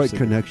 that and Bob Detroit Seger.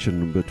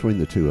 connection between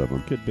the two of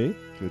them. Could be.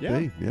 Could Yeah.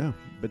 be, yeah.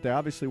 But they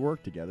obviously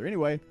work together.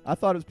 Anyway, I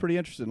thought it was pretty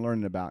interesting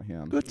learning about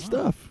him. Good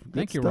stuff. Good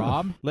Thank you, stuff.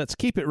 Rob. Let's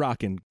keep it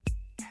rocking.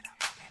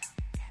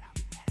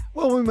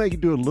 Well, we may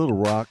do a little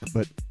rock,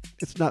 but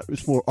it's not.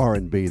 It's more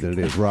R&B than it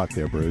is rock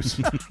there, Bruce.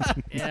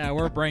 Yeah,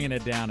 we're bringing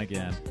it down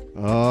again.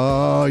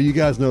 Oh, you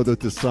guys know what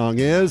this song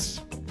is.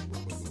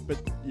 But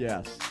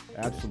yes,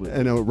 absolutely.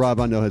 And Rob,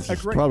 I know it's A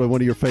great- probably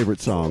one of your favorite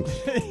songs.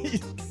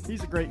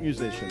 He's a great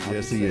musician. I'll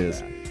Yes, just he say is.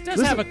 that. It does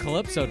Listen- have a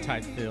calypso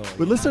type feel.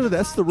 But listen to that.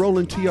 That's the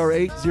Roland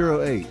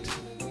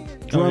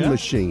TR-808 drum yeah?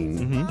 machine.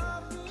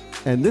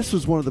 Mm-hmm. And this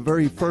was one of the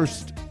very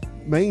first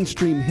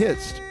mainstream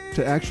hits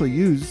to actually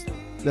use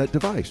that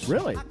device.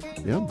 Really?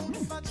 Yeah.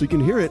 So you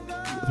can hear it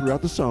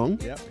throughout the song.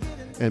 Yep.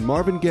 And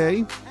Marvin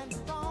Gaye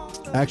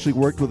actually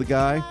worked with a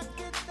guy,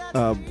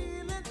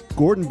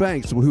 Gordon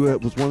Banks, who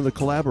was one of the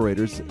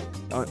collaborators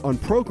on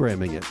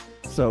programming it.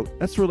 So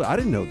that's really, I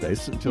didn't know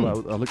this until I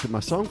looked at my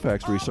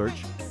Songfacts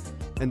research.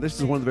 And this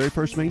is one of the very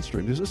first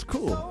mainstream. This is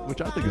cool,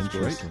 which I think is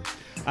great. Interesting.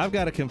 I've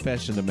got a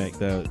confession to make,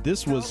 though.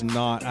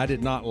 I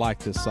did not like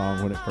this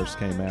song when it first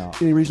came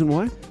out. Any reason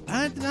why?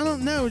 I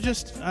don't know.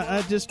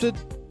 I just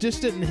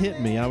didn't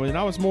hit me. I mean,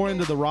 I was more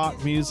into the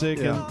rock music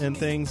Yeah. and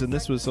things, and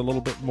this was a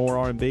little bit more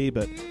R&B,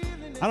 but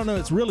I don't know.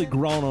 It's really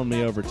grown on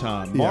me over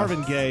time. Yeah.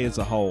 Marvin Gaye as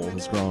a whole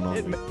has grown on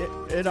me.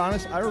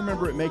 I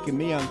remember it making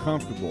me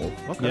uncomfortable.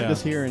 Okay.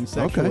 Just hearing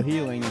sexual Okay.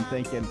 healing and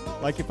thinking,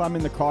 like if I'm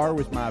in the car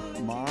with my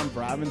mom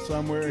driving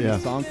somewhere and Yeah.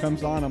 the song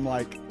comes on, I'm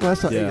like, Well,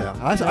 that's not, Yeah.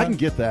 I can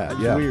get that.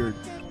 that's Yeah. weird.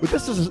 But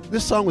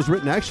this song was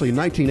written actually in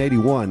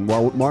 1981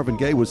 while Marvin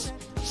Gaye was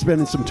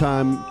spending some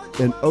time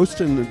in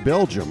Ostend,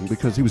 Belgium,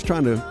 because he was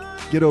trying to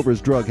get over his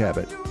drug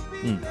habit.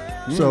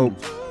 So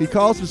he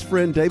calls his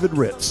friend David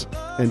Ritz.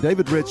 And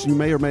David Ritz, you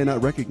may or may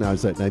not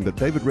recognize that name, but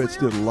David Ritz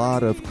did a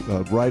lot of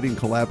writing,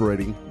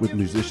 collaborating with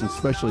musicians,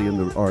 especially in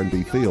the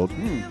R&B field.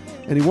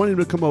 And he wanted him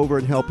to come over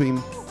and help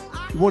him.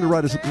 He wanted to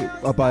write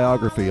a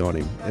biography on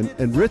him.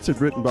 And Ritz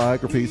had written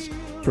biographies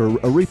for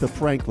Aretha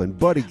Franklin,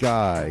 Buddy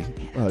Guy,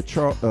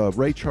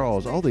 Ray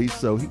Charles, all these.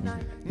 So he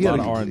A lot had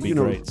of R&B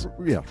greats.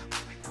 Yeah.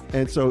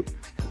 And so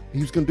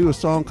he was going to do a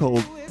song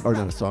called, or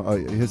not a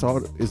song,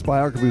 his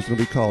biography was going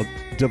to be called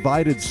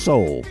Divided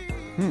Soul.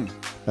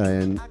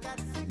 And,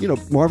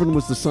 Marvin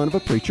was the son of a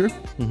preacher,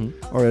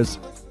 or as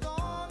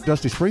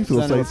Dusty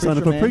Springfield Son of said, a son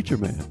of preacher a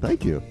man. preacher man.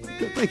 Thank you.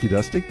 Thank you,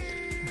 Dusty.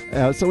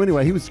 So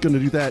anyway, he was going to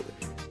do that.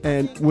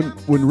 And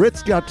when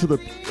Ritz got to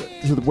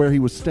where he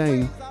was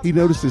staying, he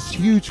noticed this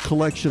huge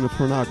collection of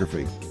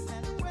pornography.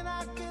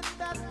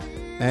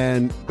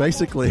 And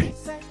basically,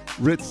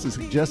 Ritz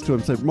suggests to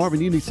him, said,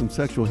 Marvin, you need some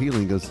sexual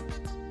healing. He goes,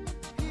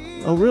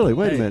 oh, really?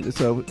 Wait a minute.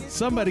 So,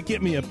 Somebody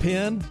get me a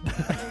pen.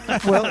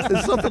 well,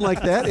 it's something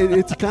like that.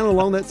 It's kind of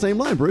along that same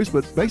line, Bruce.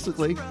 But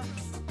basically,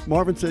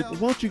 Marvin said,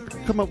 why don't you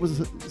come up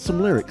with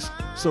some lyrics?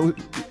 So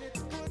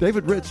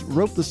David Ritz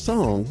wrote the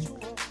song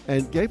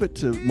and gave it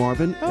to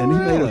Marvin, and he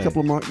made a really?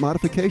 couple of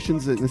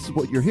modifications, and this is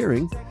what you're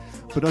hearing.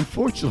 But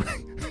unfortunately,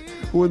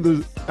 when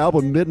the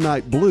album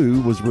Midnight Blue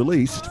was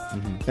released,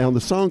 and on the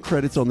song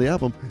credits on the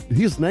album,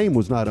 his name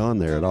was not on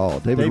there at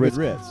all. David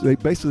Ritz. They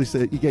basically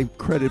said he gave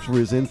credit for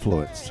his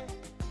influence.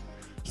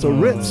 So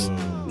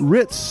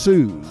Ritz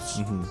sues.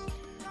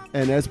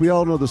 And as we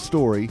all know the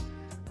story,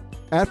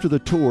 after the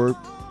tour,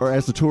 or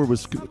as the tour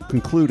was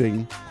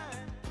concluding,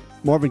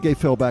 Marvin Gaye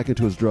fell back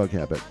into his drug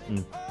habit.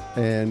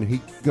 And he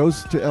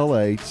goes to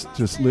L.A.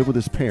 to live with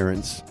his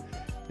parents.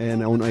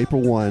 And on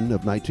April 1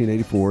 of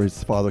 1984,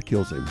 his father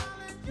kills him.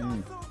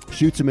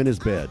 Shoots him in his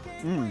bed.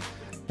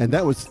 And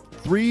that was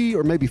 3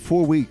 or maybe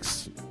 4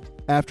 weeks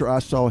after I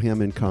saw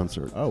him in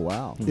concert. Oh,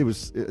 wow.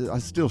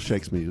 It still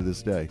shakes me to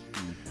this day.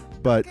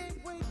 But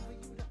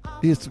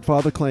his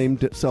father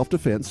claimed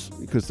self-defense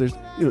because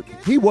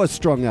he was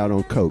strung out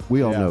on coke.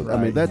 We all know. Right.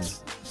 I mean,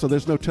 so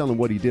there's no telling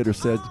what he did or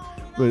said.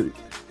 But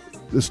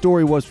the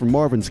story was from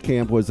Marvin's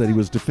camp was that he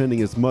was defending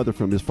his mother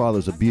from his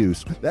father's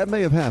abuse. That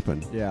may have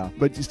happened. Yeah.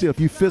 But still, if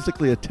you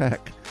physically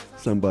attack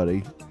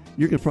somebody,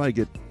 you're going to probably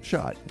get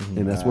shot.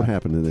 And that's what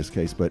happened in this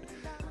case. But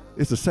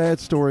it's a sad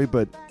story,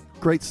 but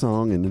great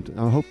song. And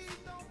I hope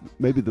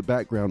maybe the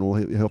background will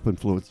help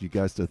influence you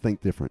guys to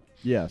think different.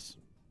 Yes.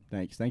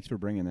 Thanks for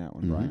bringing that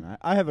one, Brian.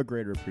 I have a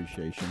greater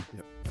appreciation.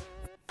 Yep.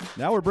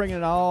 Now we're bringing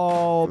it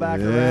all back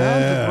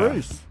around to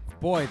Bruce.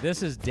 Boy,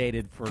 this is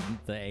dated for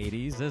the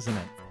 80s, isn't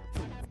it?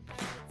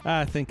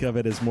 I think of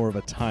it as more of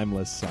a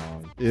timeless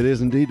song. It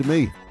is indeed to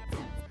me.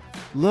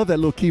 Love that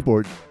little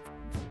keyboard.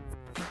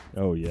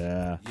 Oh,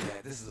 yeah. Yeah,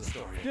 this is a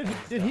story.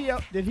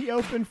 Did he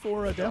open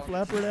for Def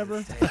Leppard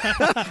ever?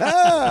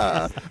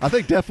 I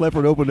think Def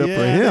Leppard opened up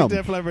for I him. think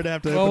Def Leppard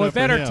have to Well, open we up for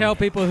better him. tell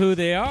people who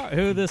they are,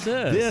 who this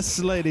is. This,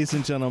 ladies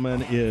and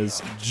gentlemen,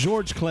 is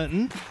George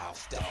Clinton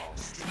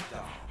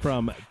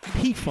from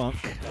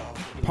P-Funk,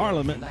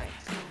 Parliament,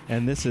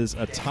 and this is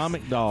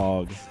Atomic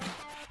Dog.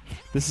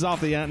 This is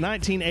off the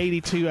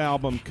 1982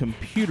 album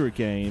Computer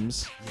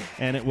Games,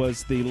 and it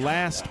was the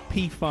last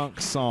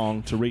P-Funk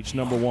song to reach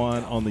number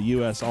 1 on the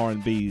U.S.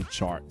 R&B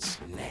charts.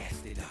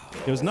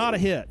 It was not a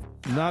hit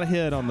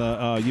on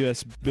the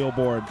U.S.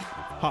 Billboard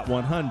Hot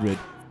 100,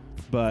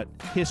 but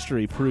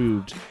history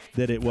proved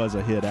that it was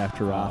a hit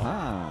after all.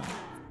 Uh-huh.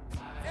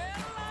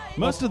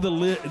 Most of the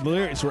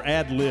lyrics were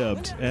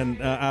ad-libbed, and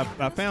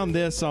I found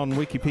this on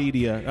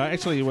Wikipedia.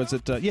 Actually, was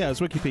it? It was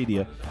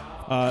Wikipedia.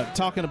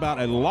 Talking about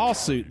a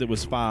lawsuit that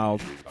was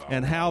filed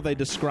and how they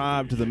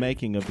described the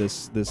making of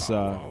this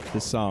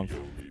song.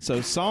 So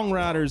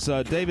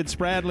songwriters David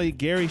Spradley,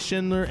 Gary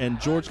Schindler,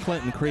 and George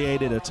Clinton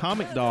created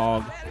Atomic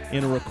Dog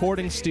in a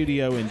recording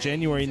studio in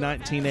January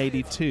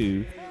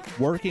 1982,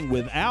 working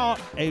without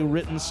a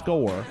written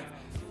score.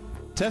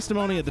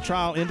 Testimony at the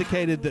trial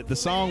indicated that the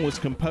song was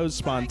composed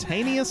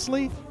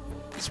spontaneously.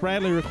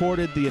 Spradley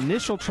recorded the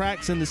initial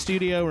tracks in the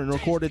studio and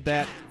recorded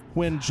that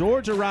when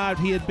George arrived,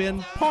 he had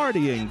been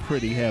partying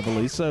pretty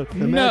heavily. So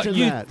Imagine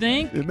you that.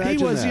 think? Imagine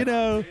he was,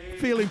 that.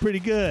 feeling pretty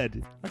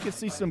good. I could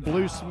see some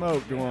blue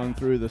smoke going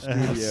through the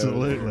studio.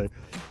 Absolutely.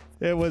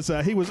 It was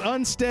he was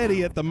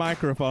unsteady at the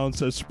microphone,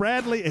 so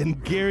Spradley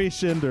and Gary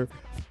Schindler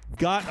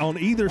got on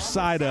either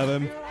side of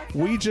him.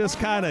 We just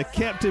kind of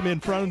kept him in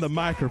front of the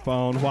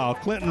microphone while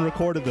Clinton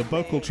recorded the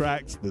vocal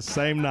tracks the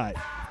same night.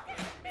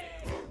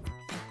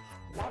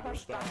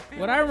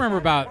 What I remember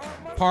about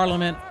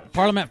Parliament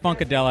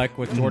Funkadelic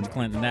with George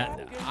Clinton,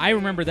 that I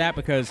remember that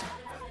because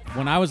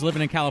when I was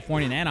living in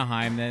California in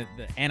Anaheim, the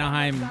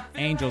Anaheim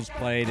Angels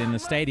played in the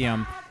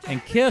stadium,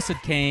 and Kiss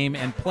had came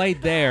and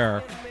played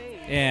there,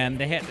 and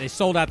they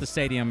sold out the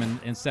stadium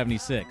in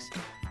 '76.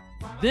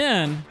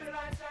 Then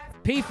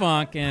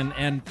P-Funk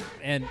and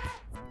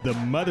The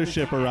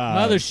mothership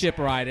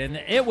arrived. and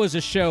it was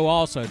a show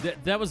also.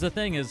 That was the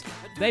thing, is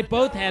they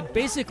both had,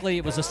 basically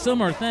it was a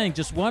similar thing,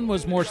 just one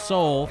was more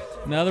soul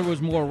and the other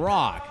was more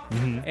rock.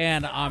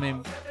 And I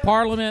mean,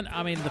 Parliament,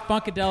 the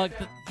Funkadelic,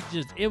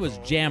 it was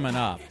jamming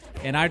up.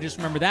 And I just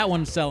remember that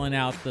one selling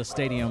out the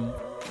stadium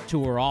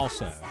tour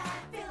also.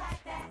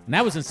 And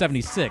that was in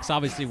 '76.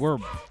 Obviously, we're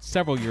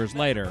several years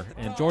later,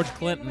 and George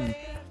Clinton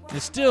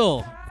is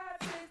still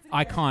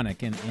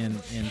iconic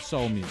in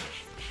soul music.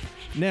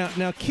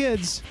 Now,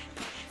 kids,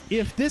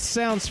 if this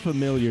sounds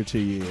familiar to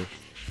you,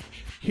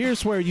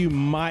 here's where you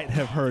might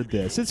have heard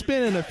this. It's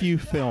been in a few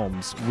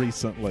films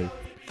recently.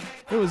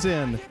 It was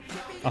in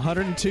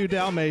 102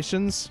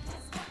 Dalmatians,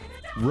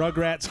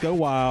 Rugrats Go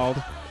Wild,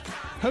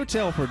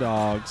 Hotel for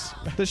Dogs,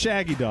 The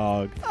Shaggy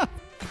Dog,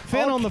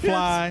 Finn on the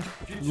Fly,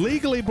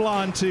 Legally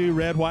Blonde 2,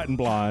 Red, White, and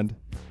Blonde,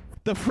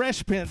 The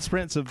Fresh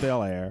Prince of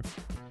Bel-Air,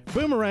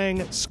 Boomerang,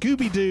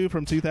 Scooby-Doo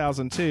from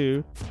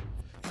 2002,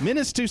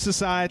 Menace to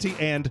Society,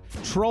 and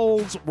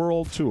Trolls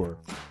World Tour.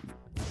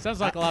 Sounds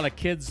like a lot of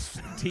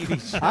kids' TV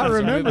shows. I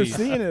remember movies.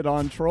 seeing it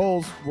on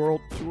Trolls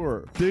World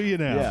Tour. Do you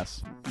now?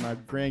 Yes, my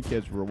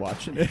grandkids were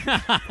watching it.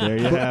 There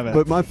you have it.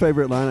 But my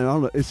favorite line, I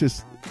don't know, it's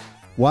just,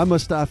 why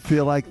must I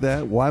feel like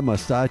that? Why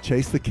must I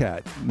chase the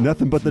cat?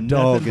 Nothing but the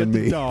dog Nothing in but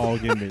me. the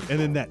dog in me. And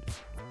then that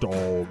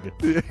dog.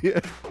 Yeah.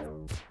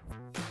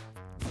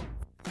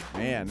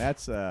 Man, that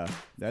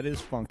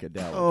is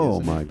Funkadelic. Oh,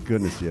 isn't my it?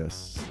 goodness,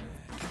 yes.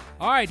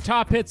 All right,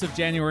 top hits of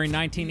January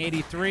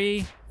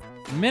 1983.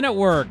 Men at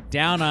Work,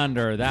 Down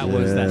Under. That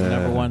was that Yeah.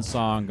 number one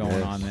song going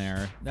Yes. on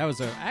there. That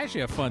was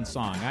actually a fun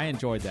song. I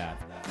enjoyed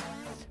that.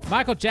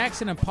 Michael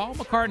Jackson and Paul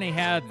McCartney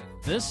had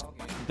this,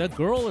 The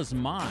Girl Is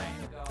Mine.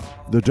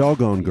 The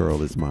doggone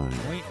girl is mine.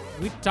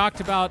 We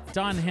talked about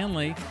Don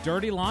Henley,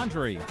 Dirty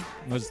Laundry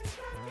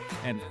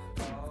and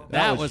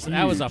that was a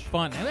huge.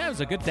 fun, and that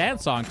was a good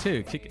dance song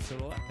too. Kick it to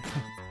the left.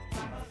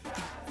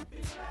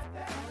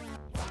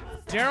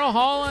 Daryl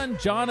Hall and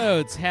John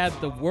Oates had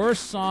the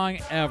worst song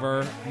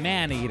ever,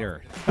 Man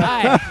Eater.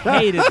 I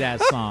hated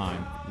that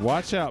song.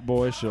 Watch out,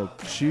 boy. She'll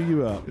chew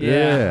you up.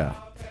 Yeah.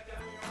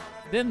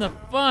 Then the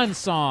fun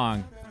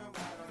song.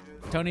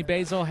 Tony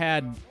Basil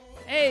had,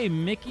 Hey,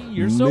 Mickey,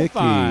 you're so Mickey,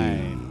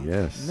 fine.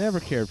 Yes. Never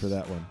cared for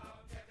that one.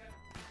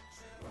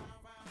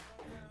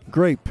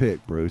 Great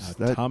pick, Bruce.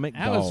 Atomic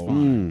that was Dog.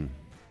 fun.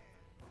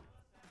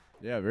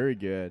 Yeah, very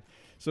good.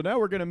 So now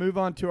we're going to move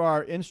on to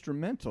our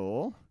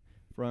instrumental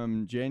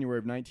from January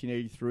of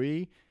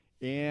 1983,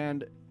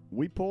 and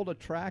we pulled a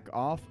track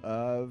off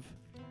of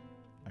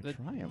a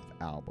Triumph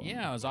album.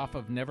 Yeah, it was off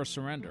of Never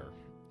Surrender.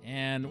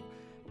 And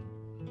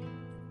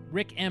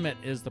Rick Emmett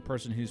is the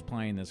person who's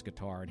playing this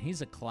guitar, and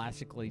he's a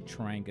classically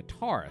trained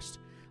guitarist.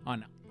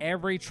 On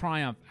every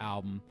Triumph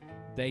album,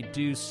 they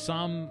do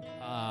some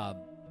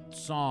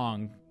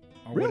song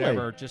or Really?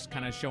 whatever, just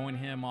kind of showing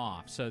him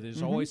off. So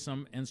there's always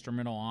some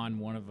instrumental on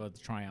one of the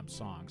Triumph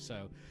songs.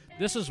 So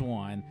this is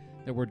one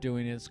that we're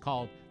doing. It's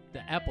called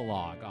The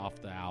Epilogue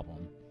off the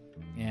album.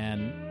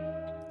 And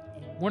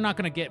we're not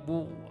going to get...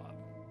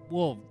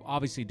 We'll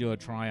obviously do a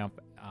Triumph.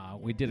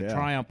 We did a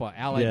Triumph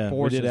Allied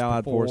Forces we did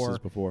Allied before, Forces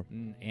before.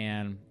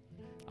 And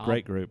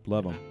Great group.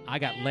 Love them. I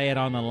got Lay It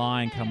on the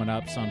Line coming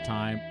up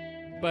sometime.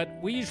 But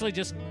we usually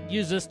just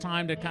use this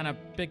time to kind of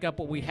pick up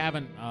what we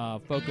haven't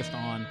focused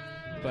on.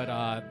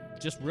 But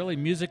just really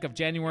music of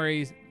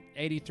January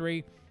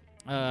 83.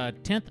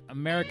 10th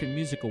American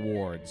Music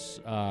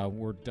Awards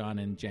were done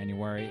in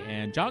January.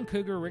 And John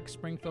Cougar, Rick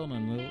Springfield,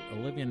 and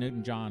Olivia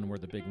Newton-John were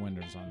the big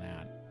winners on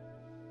that.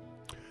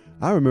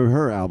 I remember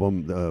her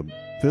album,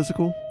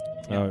 Physical.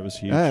 Oh, it was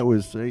huge. It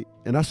was,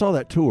 and I saw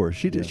that tour.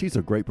 She's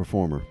a great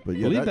performer. But I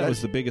yeah, believe that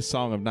was the biggest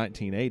song of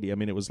 1980. I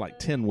mean, it was like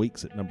 10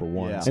 weeks at number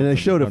one. Yeah. And they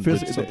showed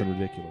something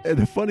ridiculous. And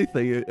the funny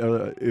thing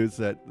is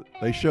that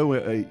they show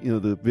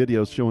the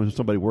videos showing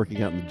somebody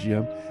working out in the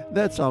gym.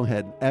 That song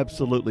had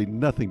absolutely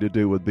nothing to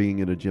do with being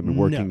in a gym and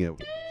working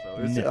out.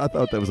 So I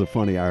thought that was a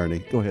funny irony.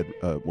 Go ahead,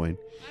 Wayne.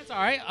 That's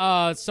all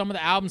right. Some of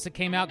the albums that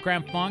came out,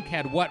 Grand Funk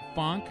had What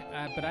Funk,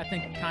 but I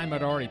think time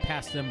had already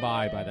passed them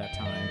by that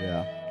time.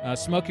 Yeah.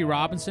 Smokey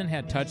Robinson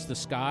had Touch the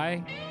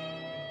Sky.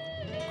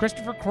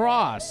 Christopher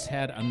Cross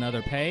had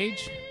Another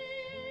Page.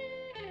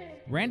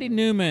 Randy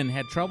Newman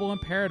had Trouble in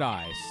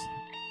Paradise.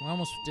 We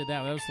almost did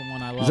that. That was the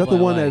one I love. Is that the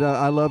one LA. that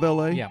I Love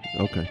L.A.? Yeah.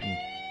 Okay.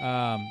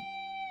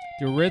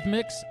 The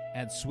Eurythmics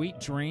had Sweet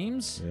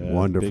Dreams. Yeah,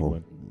 Wonderful.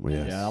 big one.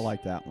 Yes. Yeah, I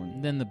like that one.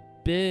 And then the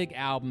big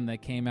album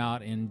that came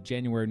out in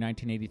January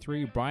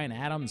 1983, Bryan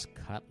Adams'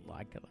 Cut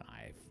Like a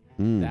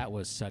Knife. That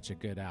was such a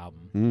good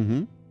album.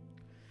 Mm-hmm.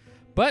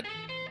 But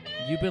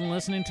you've been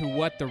listening to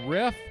What the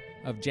Riff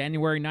of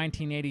January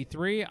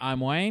 1983. I'm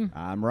Wayne.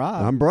 I'm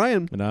Rob. I'm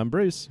Brian. And I'm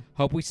Bruce.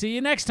 Hope we see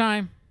you next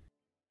time.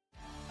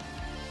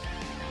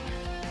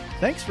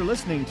 Thanks for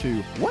listening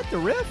to What the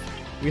Riff?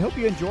 We hope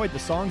you enjoyed the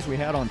songs we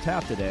had on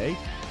tap today.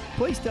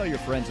 Please tell your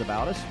friends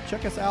about us.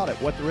 Check us out at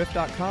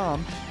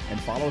whattheriff.com and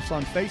follow us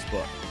on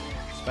Facebook.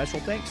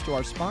 Special thanks to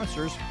our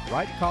sponsors,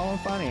 Wright Collin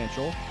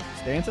Financial,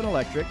 Stanton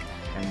Electric,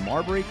 and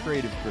Marbury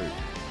Creative Group.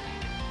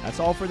 That's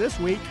all for this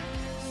week.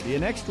 See you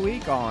next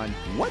week on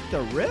What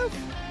the Riff?